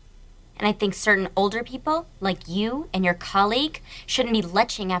elections. And I think certain older people, like you and your colleague, shouldn't be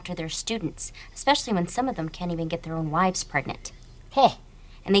leching after their students, especially when some of them can't even get their own wives pregnant.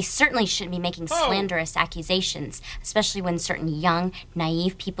 And they certainly shouldn't be making slanderous accusations, especially when certain young,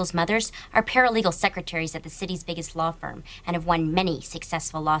 naive people's mothers are paralegal secretaries at the city's biggest law firm and have won many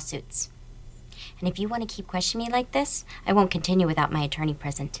successful lawsuits. And if you want to keep questioning me like this, I won't continue without my attorney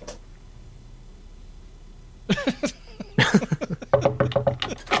present.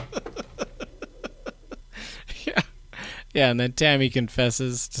 Yeah, and then Tammy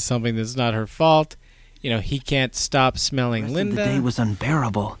confesses to something that's not her fault. You know, he can't stop smelling Linda. The day was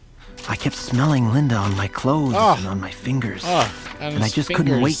unbearable. I kept smelling Linda on my clothes and on my fingers. And I just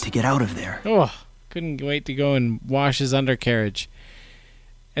couldn't wait to get out of there. Couldn't wait to go and wash his undercarriage.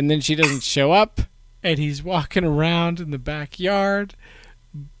 And then she doesn't show up, and he's walking around in the backyard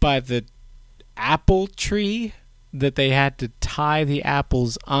by the apple tree that they had to tie the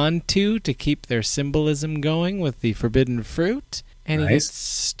apples onto to keep their symbolism going with the forbidden fruit. And he gets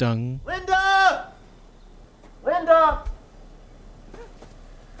stung. Linda! Linda!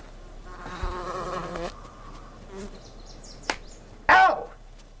 Ow!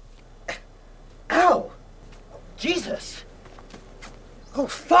 Ow! Jesus! Oh,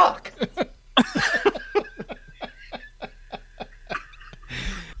 fuck!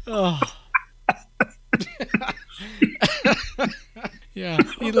 Yeah,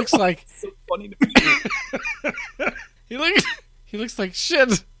 he looks like so funny to me. he looks like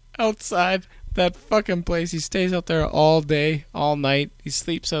shit outside that fucking place. He stays out there all day, all night. He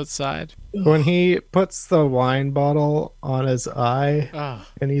sleeps outside. When he puts the wine bottle on his eye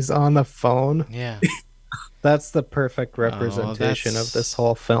and he's on the phone. Yeah. That's the perfect representation of this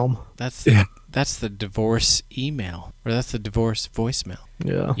whole film. That's that's the divorce email, or that's the divorce voicemail.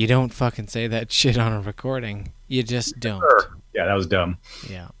 Yeah. You don't fucking say that shit on a recording. You just don't. Yeah, that was dumb.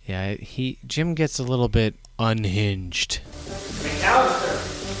 Yeah. Jim gets a little bit unhinged.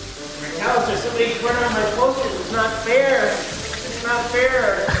 McAllister, somebody turned on my posters. It's not fair. It's not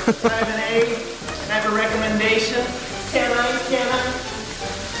fair. Can I have an A? Can I have a recommendation? Can I?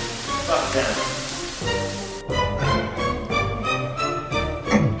 Fuck that.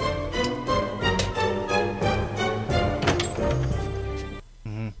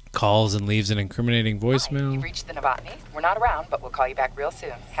 Calls and leaves an incriminating voicemail. You've reached the Novotny. We're not around, but we'll call you back real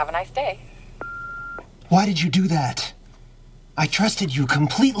soon. Have a nice day. Why did you do that? I trusted you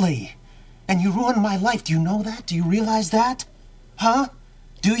completely. And you ruined my life. Do you know that? Do you realize that? Huh?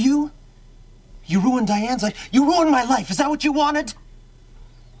 Do you? You ruined Diane's life. You ruined my life. Is that what you wanted?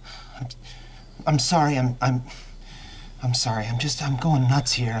 I'm sorry. I'm sorry. I'm going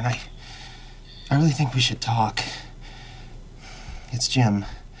nuts here, and I really think we should talk. It's Jim.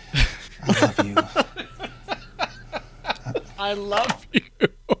 I love you. I love you.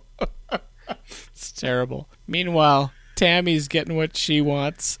 It's terrible. Meanwhile, Tammy's getting what she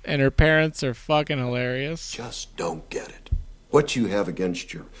wants, and her parents are fucking hilarious. Just don't get it. What you have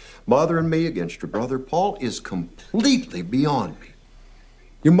against your mother and me, against your brother Paul, is completely beyond me.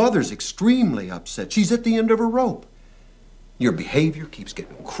 Your mother's extremely upset. She's at the end of her rope. Your behavior keeps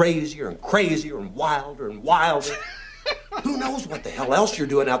getting crazier and crazier and wilder and wilder. Who knows what the hell else you're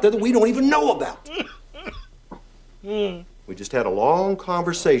doing out there that we don't even know about? We just had a long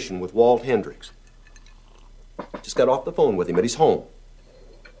conversation with Walt Hendricks. Just got off the phone with him at his home.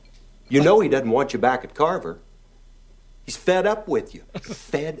 You know he doesn't want you back at Carver. He's fed up with you.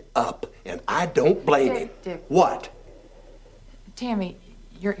 Fed up. And I don't blame him. Dick. What? Tammy,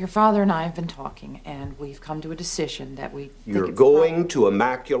 your father and I have been talking, and we've come to a decision that we... You're going to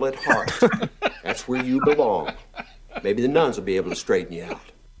Immaculate Heart. That's where you belong. Maybe the nuns will be able to straighten you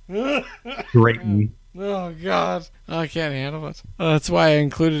out. Drayton. Oh, God. I can't handle it. That's why I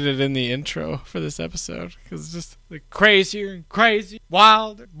included it in the intro for this episode, because it's just the crazier and crazy,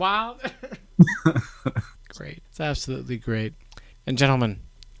 wild. Great. It's absolutely great. And gentlemen,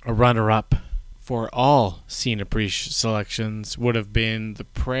 a runner-up for all Scene Appreciation selections would have been the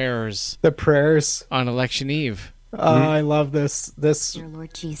prayers. The prayers on election eve. I love this. Dear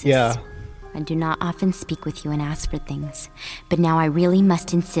Lord Jesus. Yeah. I do not often speak with you and ask for things, but now I really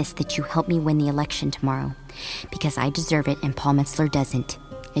must insist that you help me win the election tomorrow, because I deserve it and Paul Metzler doesn't,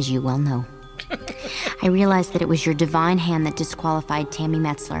 as you well know. I realize that it was your divine hand that disqualified Tammy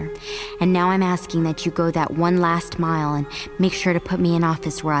Metzler, and now I'm asking that you go that one last mile and make sure to put me in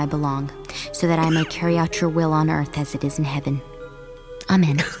office where I belong, so that I may carry out your will on earth as it is in heaven.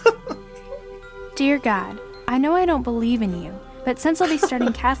 Amen. Dear God, I know I don't believe in you, but since I'll be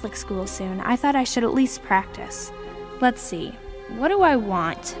starting Catholic school soon, I thought I should at least practice. Let's see, what do I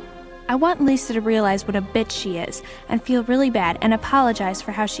want? I want Lisa to realize what a bitch she is and feel really bad and apologize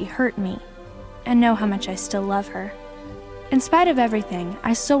for how she hurt me, and know how much I still love her. In spite of everything,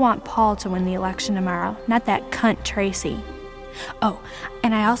 I still want Paul to win the election tomorrow, not that cunt Tracy. Oh,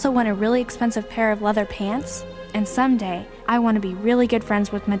 and I also want a really expensive pair of leather pants, and someday I want to be really good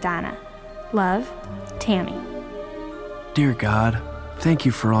friends with Madonna. Love, Tammy. Dear God, thank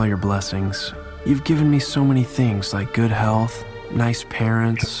you for all your blessings. You've given me so many things like good health, nice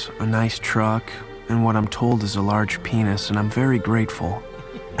parents, a nice truck, and what I'm told is a large penis, and I'm very grateful.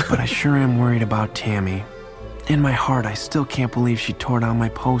 But I sure am worried about Tammy. In my heart, I still can't believe she tore down my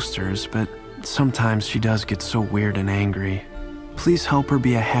posters, but sometimes she does get so weird and angry. Please help her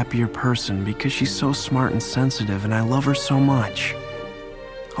be a happier person because she's so smart and sensitive, and I love her so much.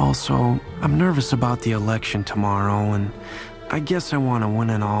 Also, I'm nervous about the election tomorrow, and I guess I want to win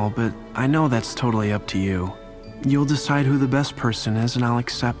it all, but I know that's totally up to you. You'll decide who the best person is, and I'll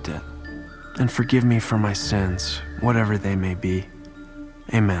accept it. And forgive me for my sins, whatever they may be.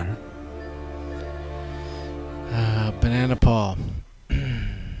 Amen. Banana Paul.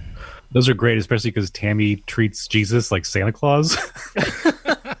 Those are great, especially because Tammy treats Jesus like Santa Claus.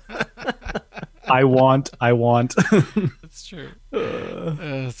 I want. That's true.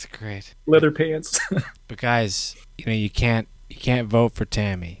 That's great. Leather pants. But guys, you can't vote for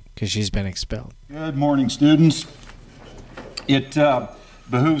Tammy because she's been expelled. Good morning, students. It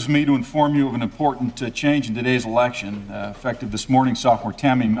behooves me to inform you of an important change in today's election. Effective this morning, sophomore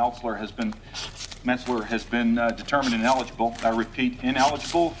Tammy Metzler has been determined ineligible. I repeat,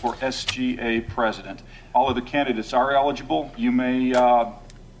 ineligible for SGA president. All of the candidates are eligible. You may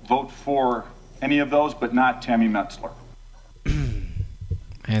vote for any of those, but not Tammy Metzler.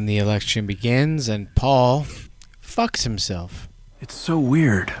 And the election begins, and Paul fucks himself. It's so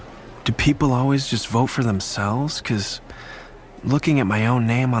weird. Do people always just vote for themselves? 'Cause looking at my own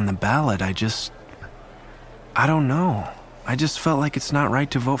name on the ballot, I don't know. I just felt like it's not right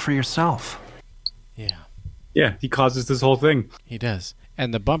to vote for yourself. Yeah, he causes this whole thing. He does.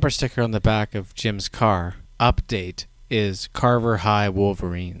 And the bumper sticker on the back of Jim's car, update, is Carver High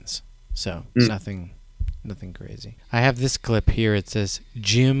Wolverines. So nothing crazy. I have this clip here. It says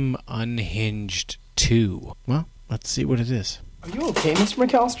Jim Unhinged 2. Well, let's see what it is. Are you okay, Mr.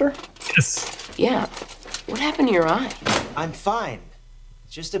 McAllister? Yes. Yeah. What happened to your eye? I'm fine.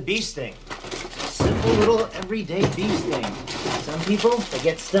 It's just a bee sting. Simple little everyday bee sting. Some people, they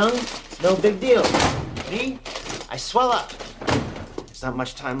get stung, it's no big deal. Me, I swell up. There's not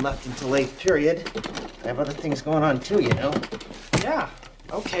much time left until 8th period. I have other things going on too, you know. Yeah,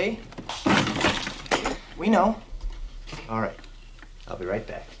 okay. We know. All right, I'll be right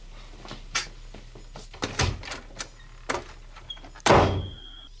back.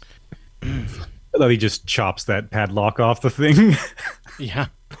 I love he just chops that padlock off the thing. Yeah.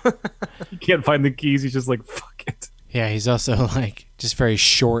 You can't find the keys. He's just like, fuck it. Yeah, he's also like just very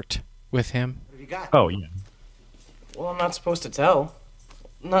short with him. What have you got? Oh, yeah. Well, I'm not supposed to tell.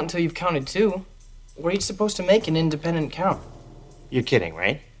 Not until you've counted 2. We're each supposed to make an independent count. You're kidding,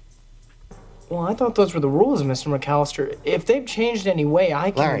 right? Well, I thought those were the rules, Mr. McAllister. If they've changed any way,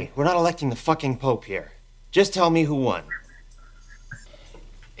 I can... Larry, we're not electing the fucking Pope here. Just tell me who won.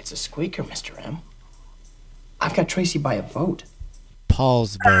 It's a squeaker, Mr. M. I've got Tracy by a vote.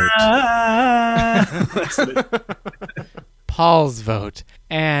 Paul's vote. Paul's vote.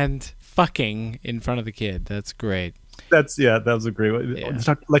 And fucking in front of the kid. That's great. That was a great one. Yeah.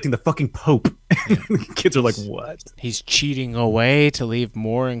 Start electing the fucking Pope. Kids are like, what? He's cheating away to leave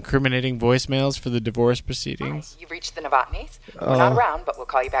more incriminating voicemails for the divorce proceedings. You've reached the Novotnys. We're not around, but we'll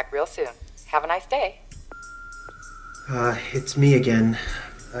call you back real soon. Have a nice day. It's me again.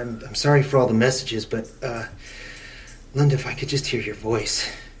 I'm sorry for all the messages, but, Linda, if I could just hear your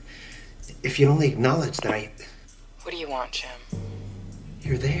voice. If you'd only acknowledge that What do you want, Jim?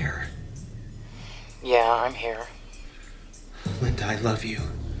 you're there. Yeah, I'm here. Linda, I love you.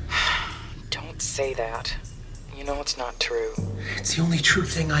 Don't say that. You know it's not true. It's the only true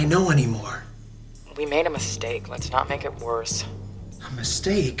thing I know anymore. We made a mistake. Let's not make it worse. A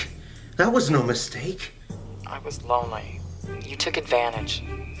mistake? That was no mistake. I was lonely. You took advantage.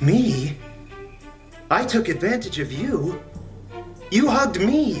 Me? I took advantage of you. You hugged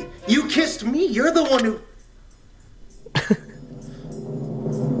me. You kissed me. You're the one who...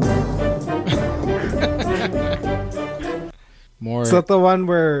 More. Is that the one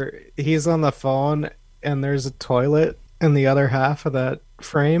where he's on the phone and there's a toilet in the other half of that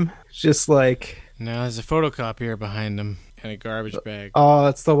frame? Just like... No, there's a photocopier behind him and a garbage bag. Oh,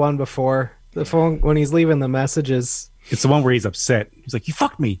 it's the one before. The phone, when he's leaving the messages. It's the one where he's upset. He's like, you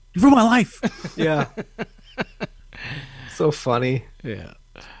fucked me. You ruined my life. Yeah. So funny. Yeah.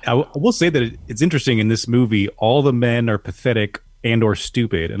 I will say that it's interesting in this movie, all the men are pathetic and or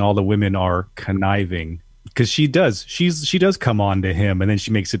stupid, and all the women are conniving. Because she does come on to him, and then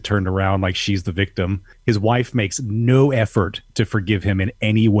she makes it turned around like she's the victim. His wife makes no effort to forgive him in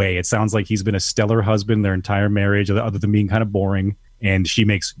any way. It sounds like he's been a stellar husband their entire marriage, other than being kind of boring. And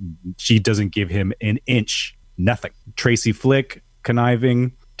she doesn't give him an inch, nothing. Tracy Flick,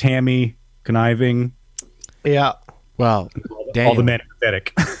 conniving. Tammy, conniving. Yeah. Well, all the men are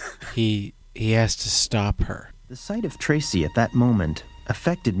pathetic. he has to stop her. The sight of Tracy at that moment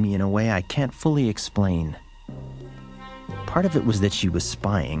affected me in a way I can't fully explain. Part of it was that she was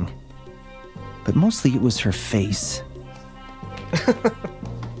spying, but mostly it was her face.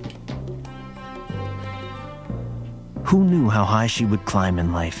 Who knew how high she would climb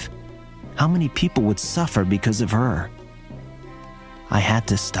in life? How many people would suffer because of her? I had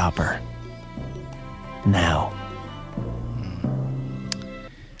to stop her. Now.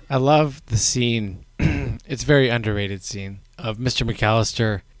 I love the scene. It's a very underrated scene of Mr.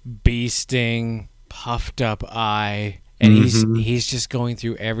 McAllister, bee sting, puffed up eye, and he's just going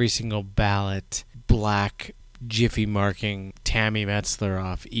through every single ballot, black jiffy marking Tammy Metzler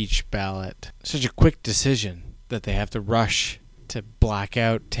off each ballot. Such a quick decision that they have to rush to black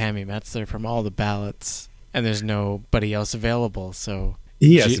out Tammy Metzler from all the ballots, and there's nobody else available, so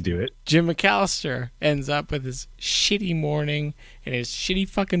he has to do it. Jim McAllister ends up with his shitty morning and his shitty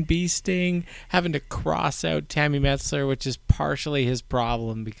fucking bee sting, having to cross out Tammy Metzler, which is partially his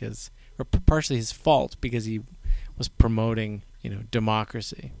problem or partially his fault because he was promoting,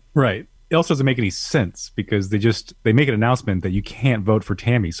 democracy. Right. It also doesn't make any sense because they make an announcement that you can't vote for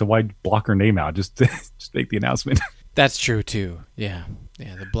Tammy, so why block her name out? Just make the announcement. That's true too. Yeah.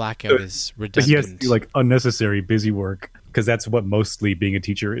 The blackout is redundant. He has to do unnecessary busy work. because that's what mostly being a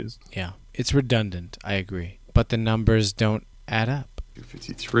teacher is. Yeah, it's redundant, I agree. But the numbers don't add up.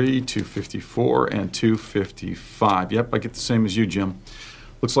 253, 254, and 255. Yep, I get the same as you, Jim.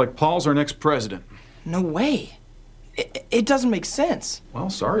 Looks like Paul's our next president. No way. It doesn't make sense. Well,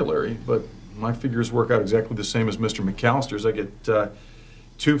 sorry, Larry, but my figures work out exactly the same as Mr. McAllister's. I get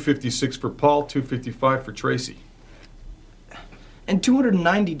 256 for Paul, 255 for Tracy. And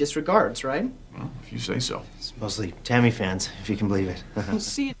 290 disregards, right? Well, if you say so. It's mostly Tammy fans, if you can believe it.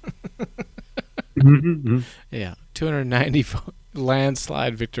 See, Yeah, 290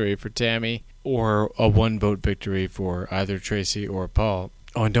 landslide victory for Tammy, or a 1-vote victory for either Tracy or Paul.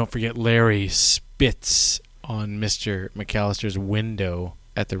 Oh, and don't forget Larry spits on Mr. McAllister's window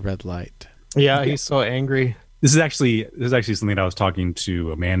at the red light. Yeah, he's so angry. This is actually something that I was talking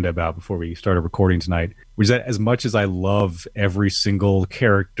to Amanda about before we started recording tonight, which is that as much as I love every single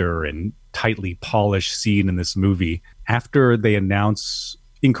character and tightly polished scene in this movie, after they announce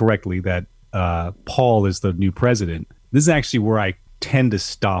incorrectly that Paul is the new president, this is actually where I tend to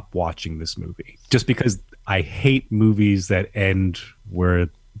stop watching this movie. Just because I hate movies that end where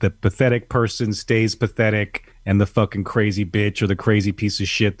the pathetic person stays pathetic and the fucking crazy bitch or the crazy piece of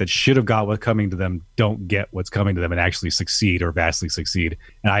shit that should have got what's coming to them don't get what's coming to them and actually succeed or vastly succeed.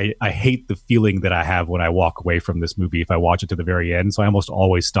 And I hate the feeling that I have when I walk away from this movie if I watch it to the very end. So I almost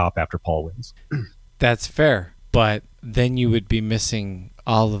always stop after Paul wins. That's fair, but then you would be missing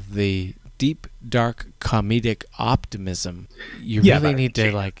all of the deep, dark, comedic optimism. You really need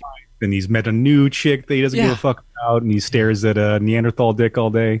to, like... And he's met a new chick that he doesn't give a fuck about, and he stares at a Neanderthal dick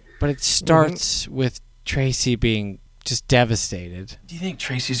all day. But it starts with Tracy being just devastated. Do you think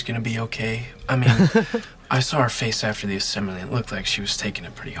Tracy's gonna be okay? I mean, I saw her face after the assembly. It looked like she was taking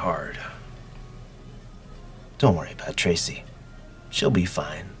it pretty hard. Don't worry about Tracy. She'll be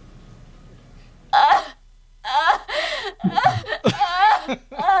fine.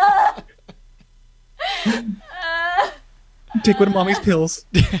 Take one of mommy's pills.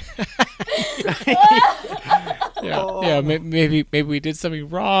 Yeah, maybe we did something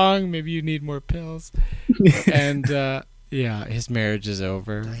wrong. Maybe you need more pills. And yeah, his marriage is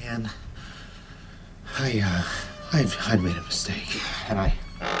over. Diane, I'd made a mistake, and I.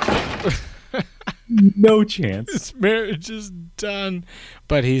 No chance. His marriage is done,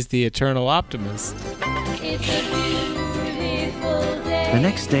 but he's the eternal optimist. The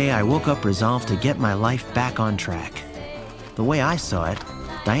next day, I woke up resolved to get my life back on track. The way I saw it,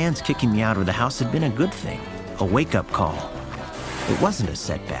 Diane's kicking me out of the house had been a good thing, a wake-up call. It wasn't a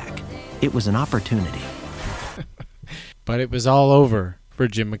setback. It was an opportunity. But it was all over for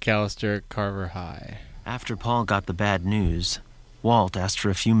Jim McAllister at Carver High. After Paul got the bad news, Walt asked for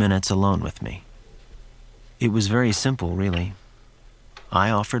a few minutes alone with me. It was very simple, really. I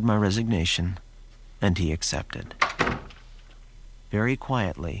offered my resignation, and he accepted. Very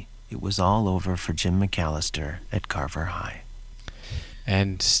quietly, it was all over for Jim McAllister at Carver High.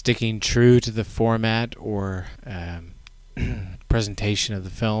 And sticking true to the format or presentation of the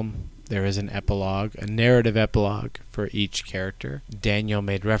film, there is an epilogue, a narrative epilogue for each character. Daniel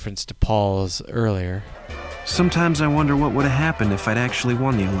made reference to Paul's earlier. Sometimes I wonder what would have happened if I'd actually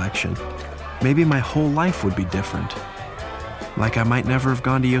won the election. Maybe my whole life would be different. Like I might never have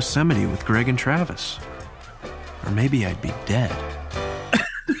gone to Yosemite with Greg and Travis. Or maybe I'd be dead.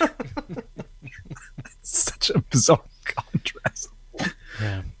 Such a bizarre contrast.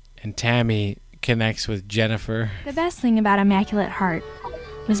 Yeah. And Tammy connects with Jennifer. The best thing about Immaculate Heart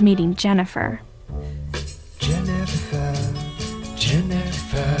was meeting Jennifer. Jennifer.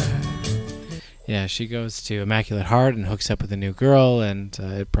 Yeah, she goes to Immaculate Heart and hooks up with a new girl, and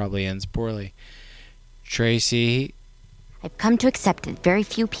it probably ends poorly. Tracy. I've come to accept that very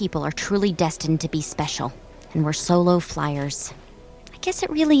few people are truly destined to be special, and we're solo flyers. I guess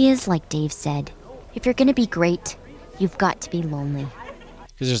it really is like Dave said. If you're going to be great, you've got to be lonely.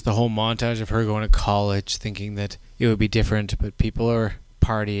 Because there's the whole montage of her going to college thinking that it would be different, but people are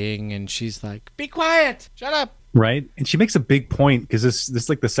partying, and she's like, be quiet, shut up. Right? And she makes a big point, because this is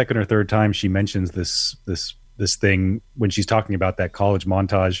like the second or third time she mentions this thing when she's talking about that college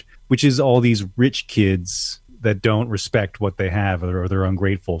montage, which is all these rich kids that don't respect what they have, or they're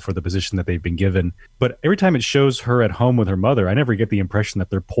ungrateful for the position that they've been given. But every time it shows her at home with her mother, I never get the impression that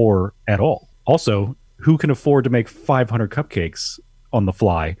they're poor at all. Also, who can afford to make 500 cupcakes on the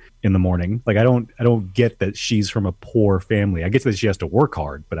fly in the morning? Like, I don't get that she's from a poor family. I get that she has to work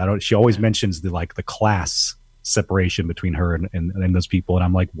hard, but she always mentions the class separation between her and those people, and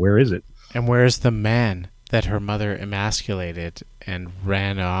I'm like, where is it? And where's the man that her mother emasculated and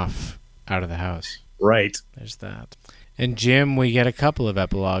ran off out of the house? Right. There's that. And Jim, we get a couple of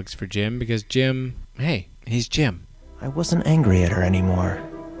epilogues for Jim, because Jim, hey, he's Jim. I wasn't angry at her anymore.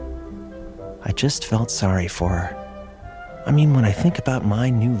 I just felt sorry for her. I mean, when I think about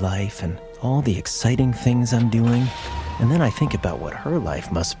my new life and all the exciting things I'm doing, and then I think about what her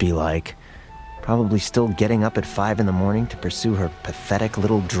life must be like, probably still getting up at 5 in the morning to pursue her pathetic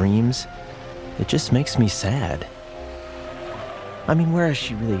little dreams, it just makes me sad. I mean, where is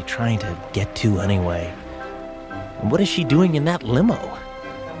she really trying to get to anyway? And what is she doing in that limo?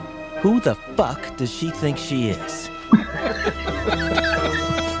 Who the fuck does she think she is?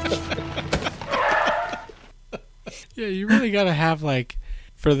 Yeah, you really gotta have, like,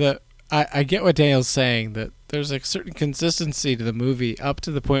 for the... I get what Daniel's saying, that there's a certain consistency to the movie up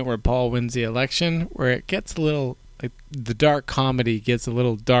to the point where Paul wins the election, where it gets a little... like, the dark comedy gets a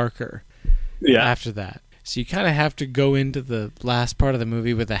little darker after that. So you kind of have to go into the last part of the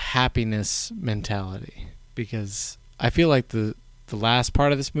movie with a happiness mentality, because I feel like the last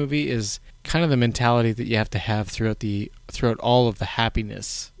part of this movie is kind of the mentality that you have to have throughout all of the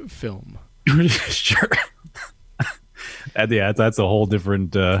happiness film. Sure. That's a whole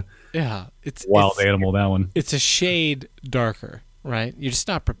different it's wild animal, that one. It's a shade darker, right? You're just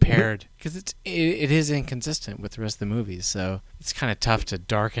not prepared, because it is inconsistent with the rest of the movies, so it's kind of tough to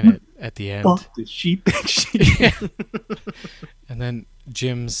darken it at the end. What did she think she And then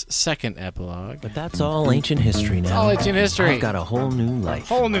Jim's second epilogue. But that's all ancient history now. It's all ancient history. I've got a whole new life.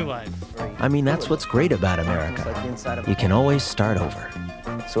 Whole new life. I mean, that's what's great about America. You can always start over.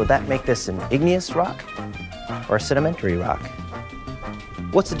 So would that make this an igneous rock or a sedimentary rock?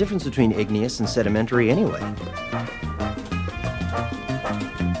 What's the difference between igneous and sedimentary anyway?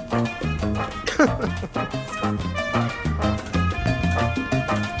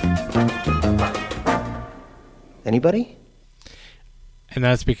 Anybody? And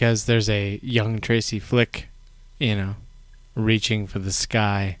that's because there's a young Tracy Flick, reaching for the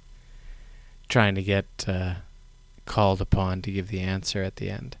sky, trying to get called upon to give the answer at the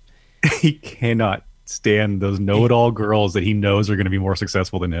end. He cannot stand those know-it-all girls that he knows are going to be more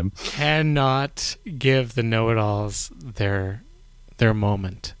successful than him. Cannot give the know-it-alls their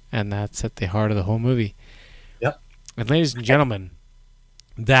moment, and that's at the heart of the whole movie. Yep. And ladies and gentlemen,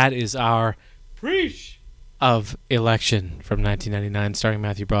 that is our preach of Election from 1999, starring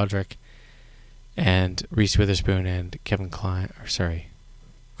Matthew Broderick and Reese Witherspoon and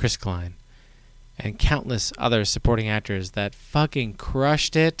Chris Klein, and countless other supporting actors that fucking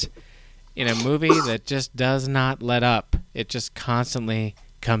crushed it in a movie that just does not let up. It just constantly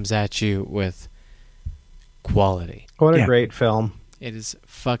comes at you with quality. What a great film. It is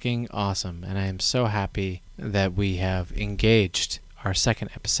fucking awesome, and I am so happy that we have engaged our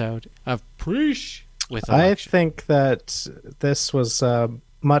second episode of Preach with Election. I think that this was a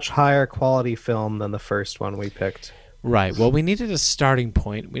much higher quality film than the first one we picked. Right. Well, we needed a starting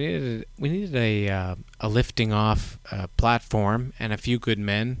point. We needed a lifting off platform, and A Few Good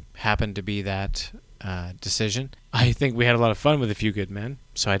Men happened to be that decision. I think we had a lot of fun with A Few Good Men,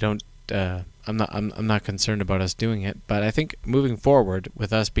 so I'm not concerned about us doing it. But I think moving forward,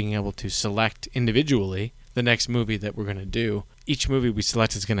 with us being able to select individually the next movie that we're going to do, each movie we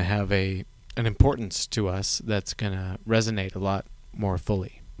select is going to have an importance to us that's going to resonate a lot more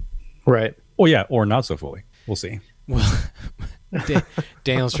fully. Right. Well, yeah, or not so fully. We'll see. Well,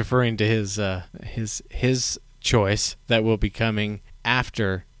 Daniel's referring to his choice that will be coming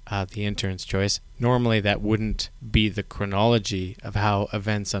after the intern's choice. Normally, that wouldn't be the chronology of how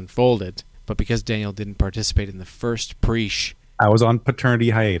events unfolded, but because Daniel didn't participate in the first preach, I was on paternity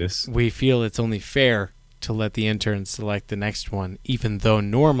hiatus. We feel it's only fair to let the intern select the next one, even though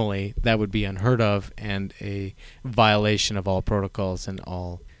normally that would be unheard of and a violation of all protocols and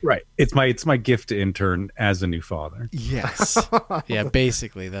all. Right. It's my gift to intern as a new father. Yes. Yeah,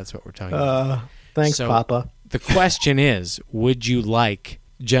 basically that's what we're talking about. Thanks, Papa. The question is, would you like,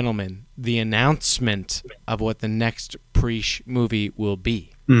 gentlemen, the announcement of what the next Preach movie will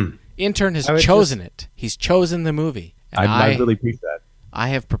be? Intern has chosen it. He's chosen the movie. I really appreciate that. I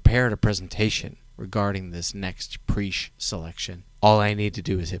have prepared a presentation regarding this next Preach selection. All I need to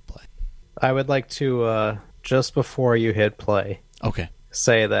do is hit play. I would like to, just before you hit play,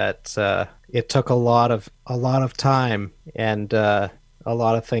 say that it took a lot of time and a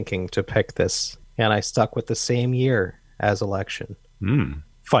lot of thinking to pick this, and I stuck with the same year as Election.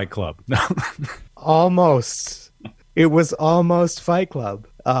 Fight Club. Almost. It was almost Fight Club.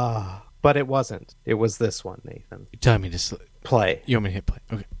 But it wasn't. It was this one, Nathan. You're telling me to play. You want me to hit play?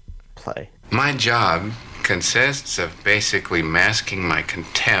 Okay. Play. My job consists of basically masking my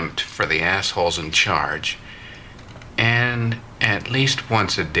contempt for the assholes in charge and at least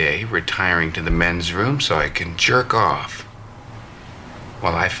once a day retiring to the men's room so I can jerk off.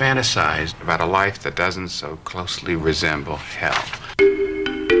 while I fantasized about a life that doesn't so closely resemble hell.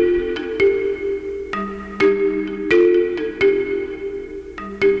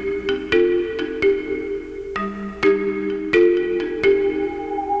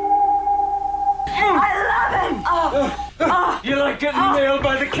 You like getting nailed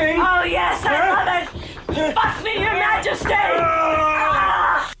by the king? Oh, yes, I love it! Fuck me, your majesty!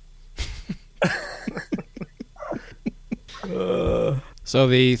 So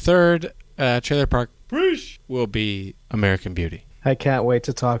the third Trailer Park will be American Beauty. I can't wait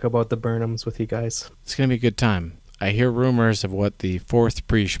to talk about the Burnhams with you guys. It's going to be a good time. I hear rumors of what the fourth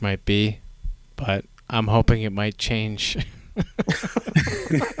Preach might be, but I'm hoping it might change.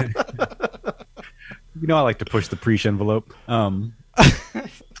 You know, I like to push the Preach envelope.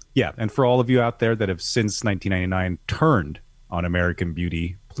 Yeah, and for all of you out there that have since 1999 turned on American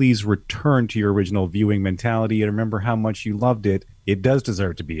Beauty, please return to your original viewing mentality and remember how much you loved it. It does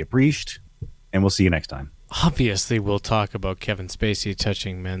deserve to be appreciated, and we'll see you next time. Obviously, we'll talk about Kevin Spacey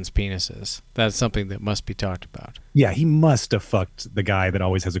touching men's penises. That's something that must be talked about. Yeah, he must have fucked the guy that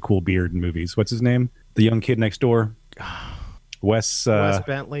always has a cool beard in movies. What's his name? The young kid next door? Wes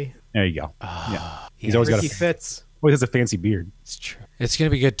Bentley. There you go. Yeah. He's always Ricky got Fitz. Always has a fancy beard. It's true. It's going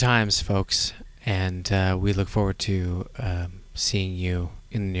to be good times, folks, and we look forward to seeing you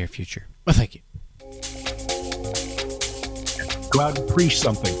in the near future. Well, thank you. Go out and preach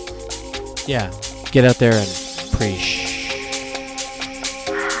something. Yeah, get out there and preach.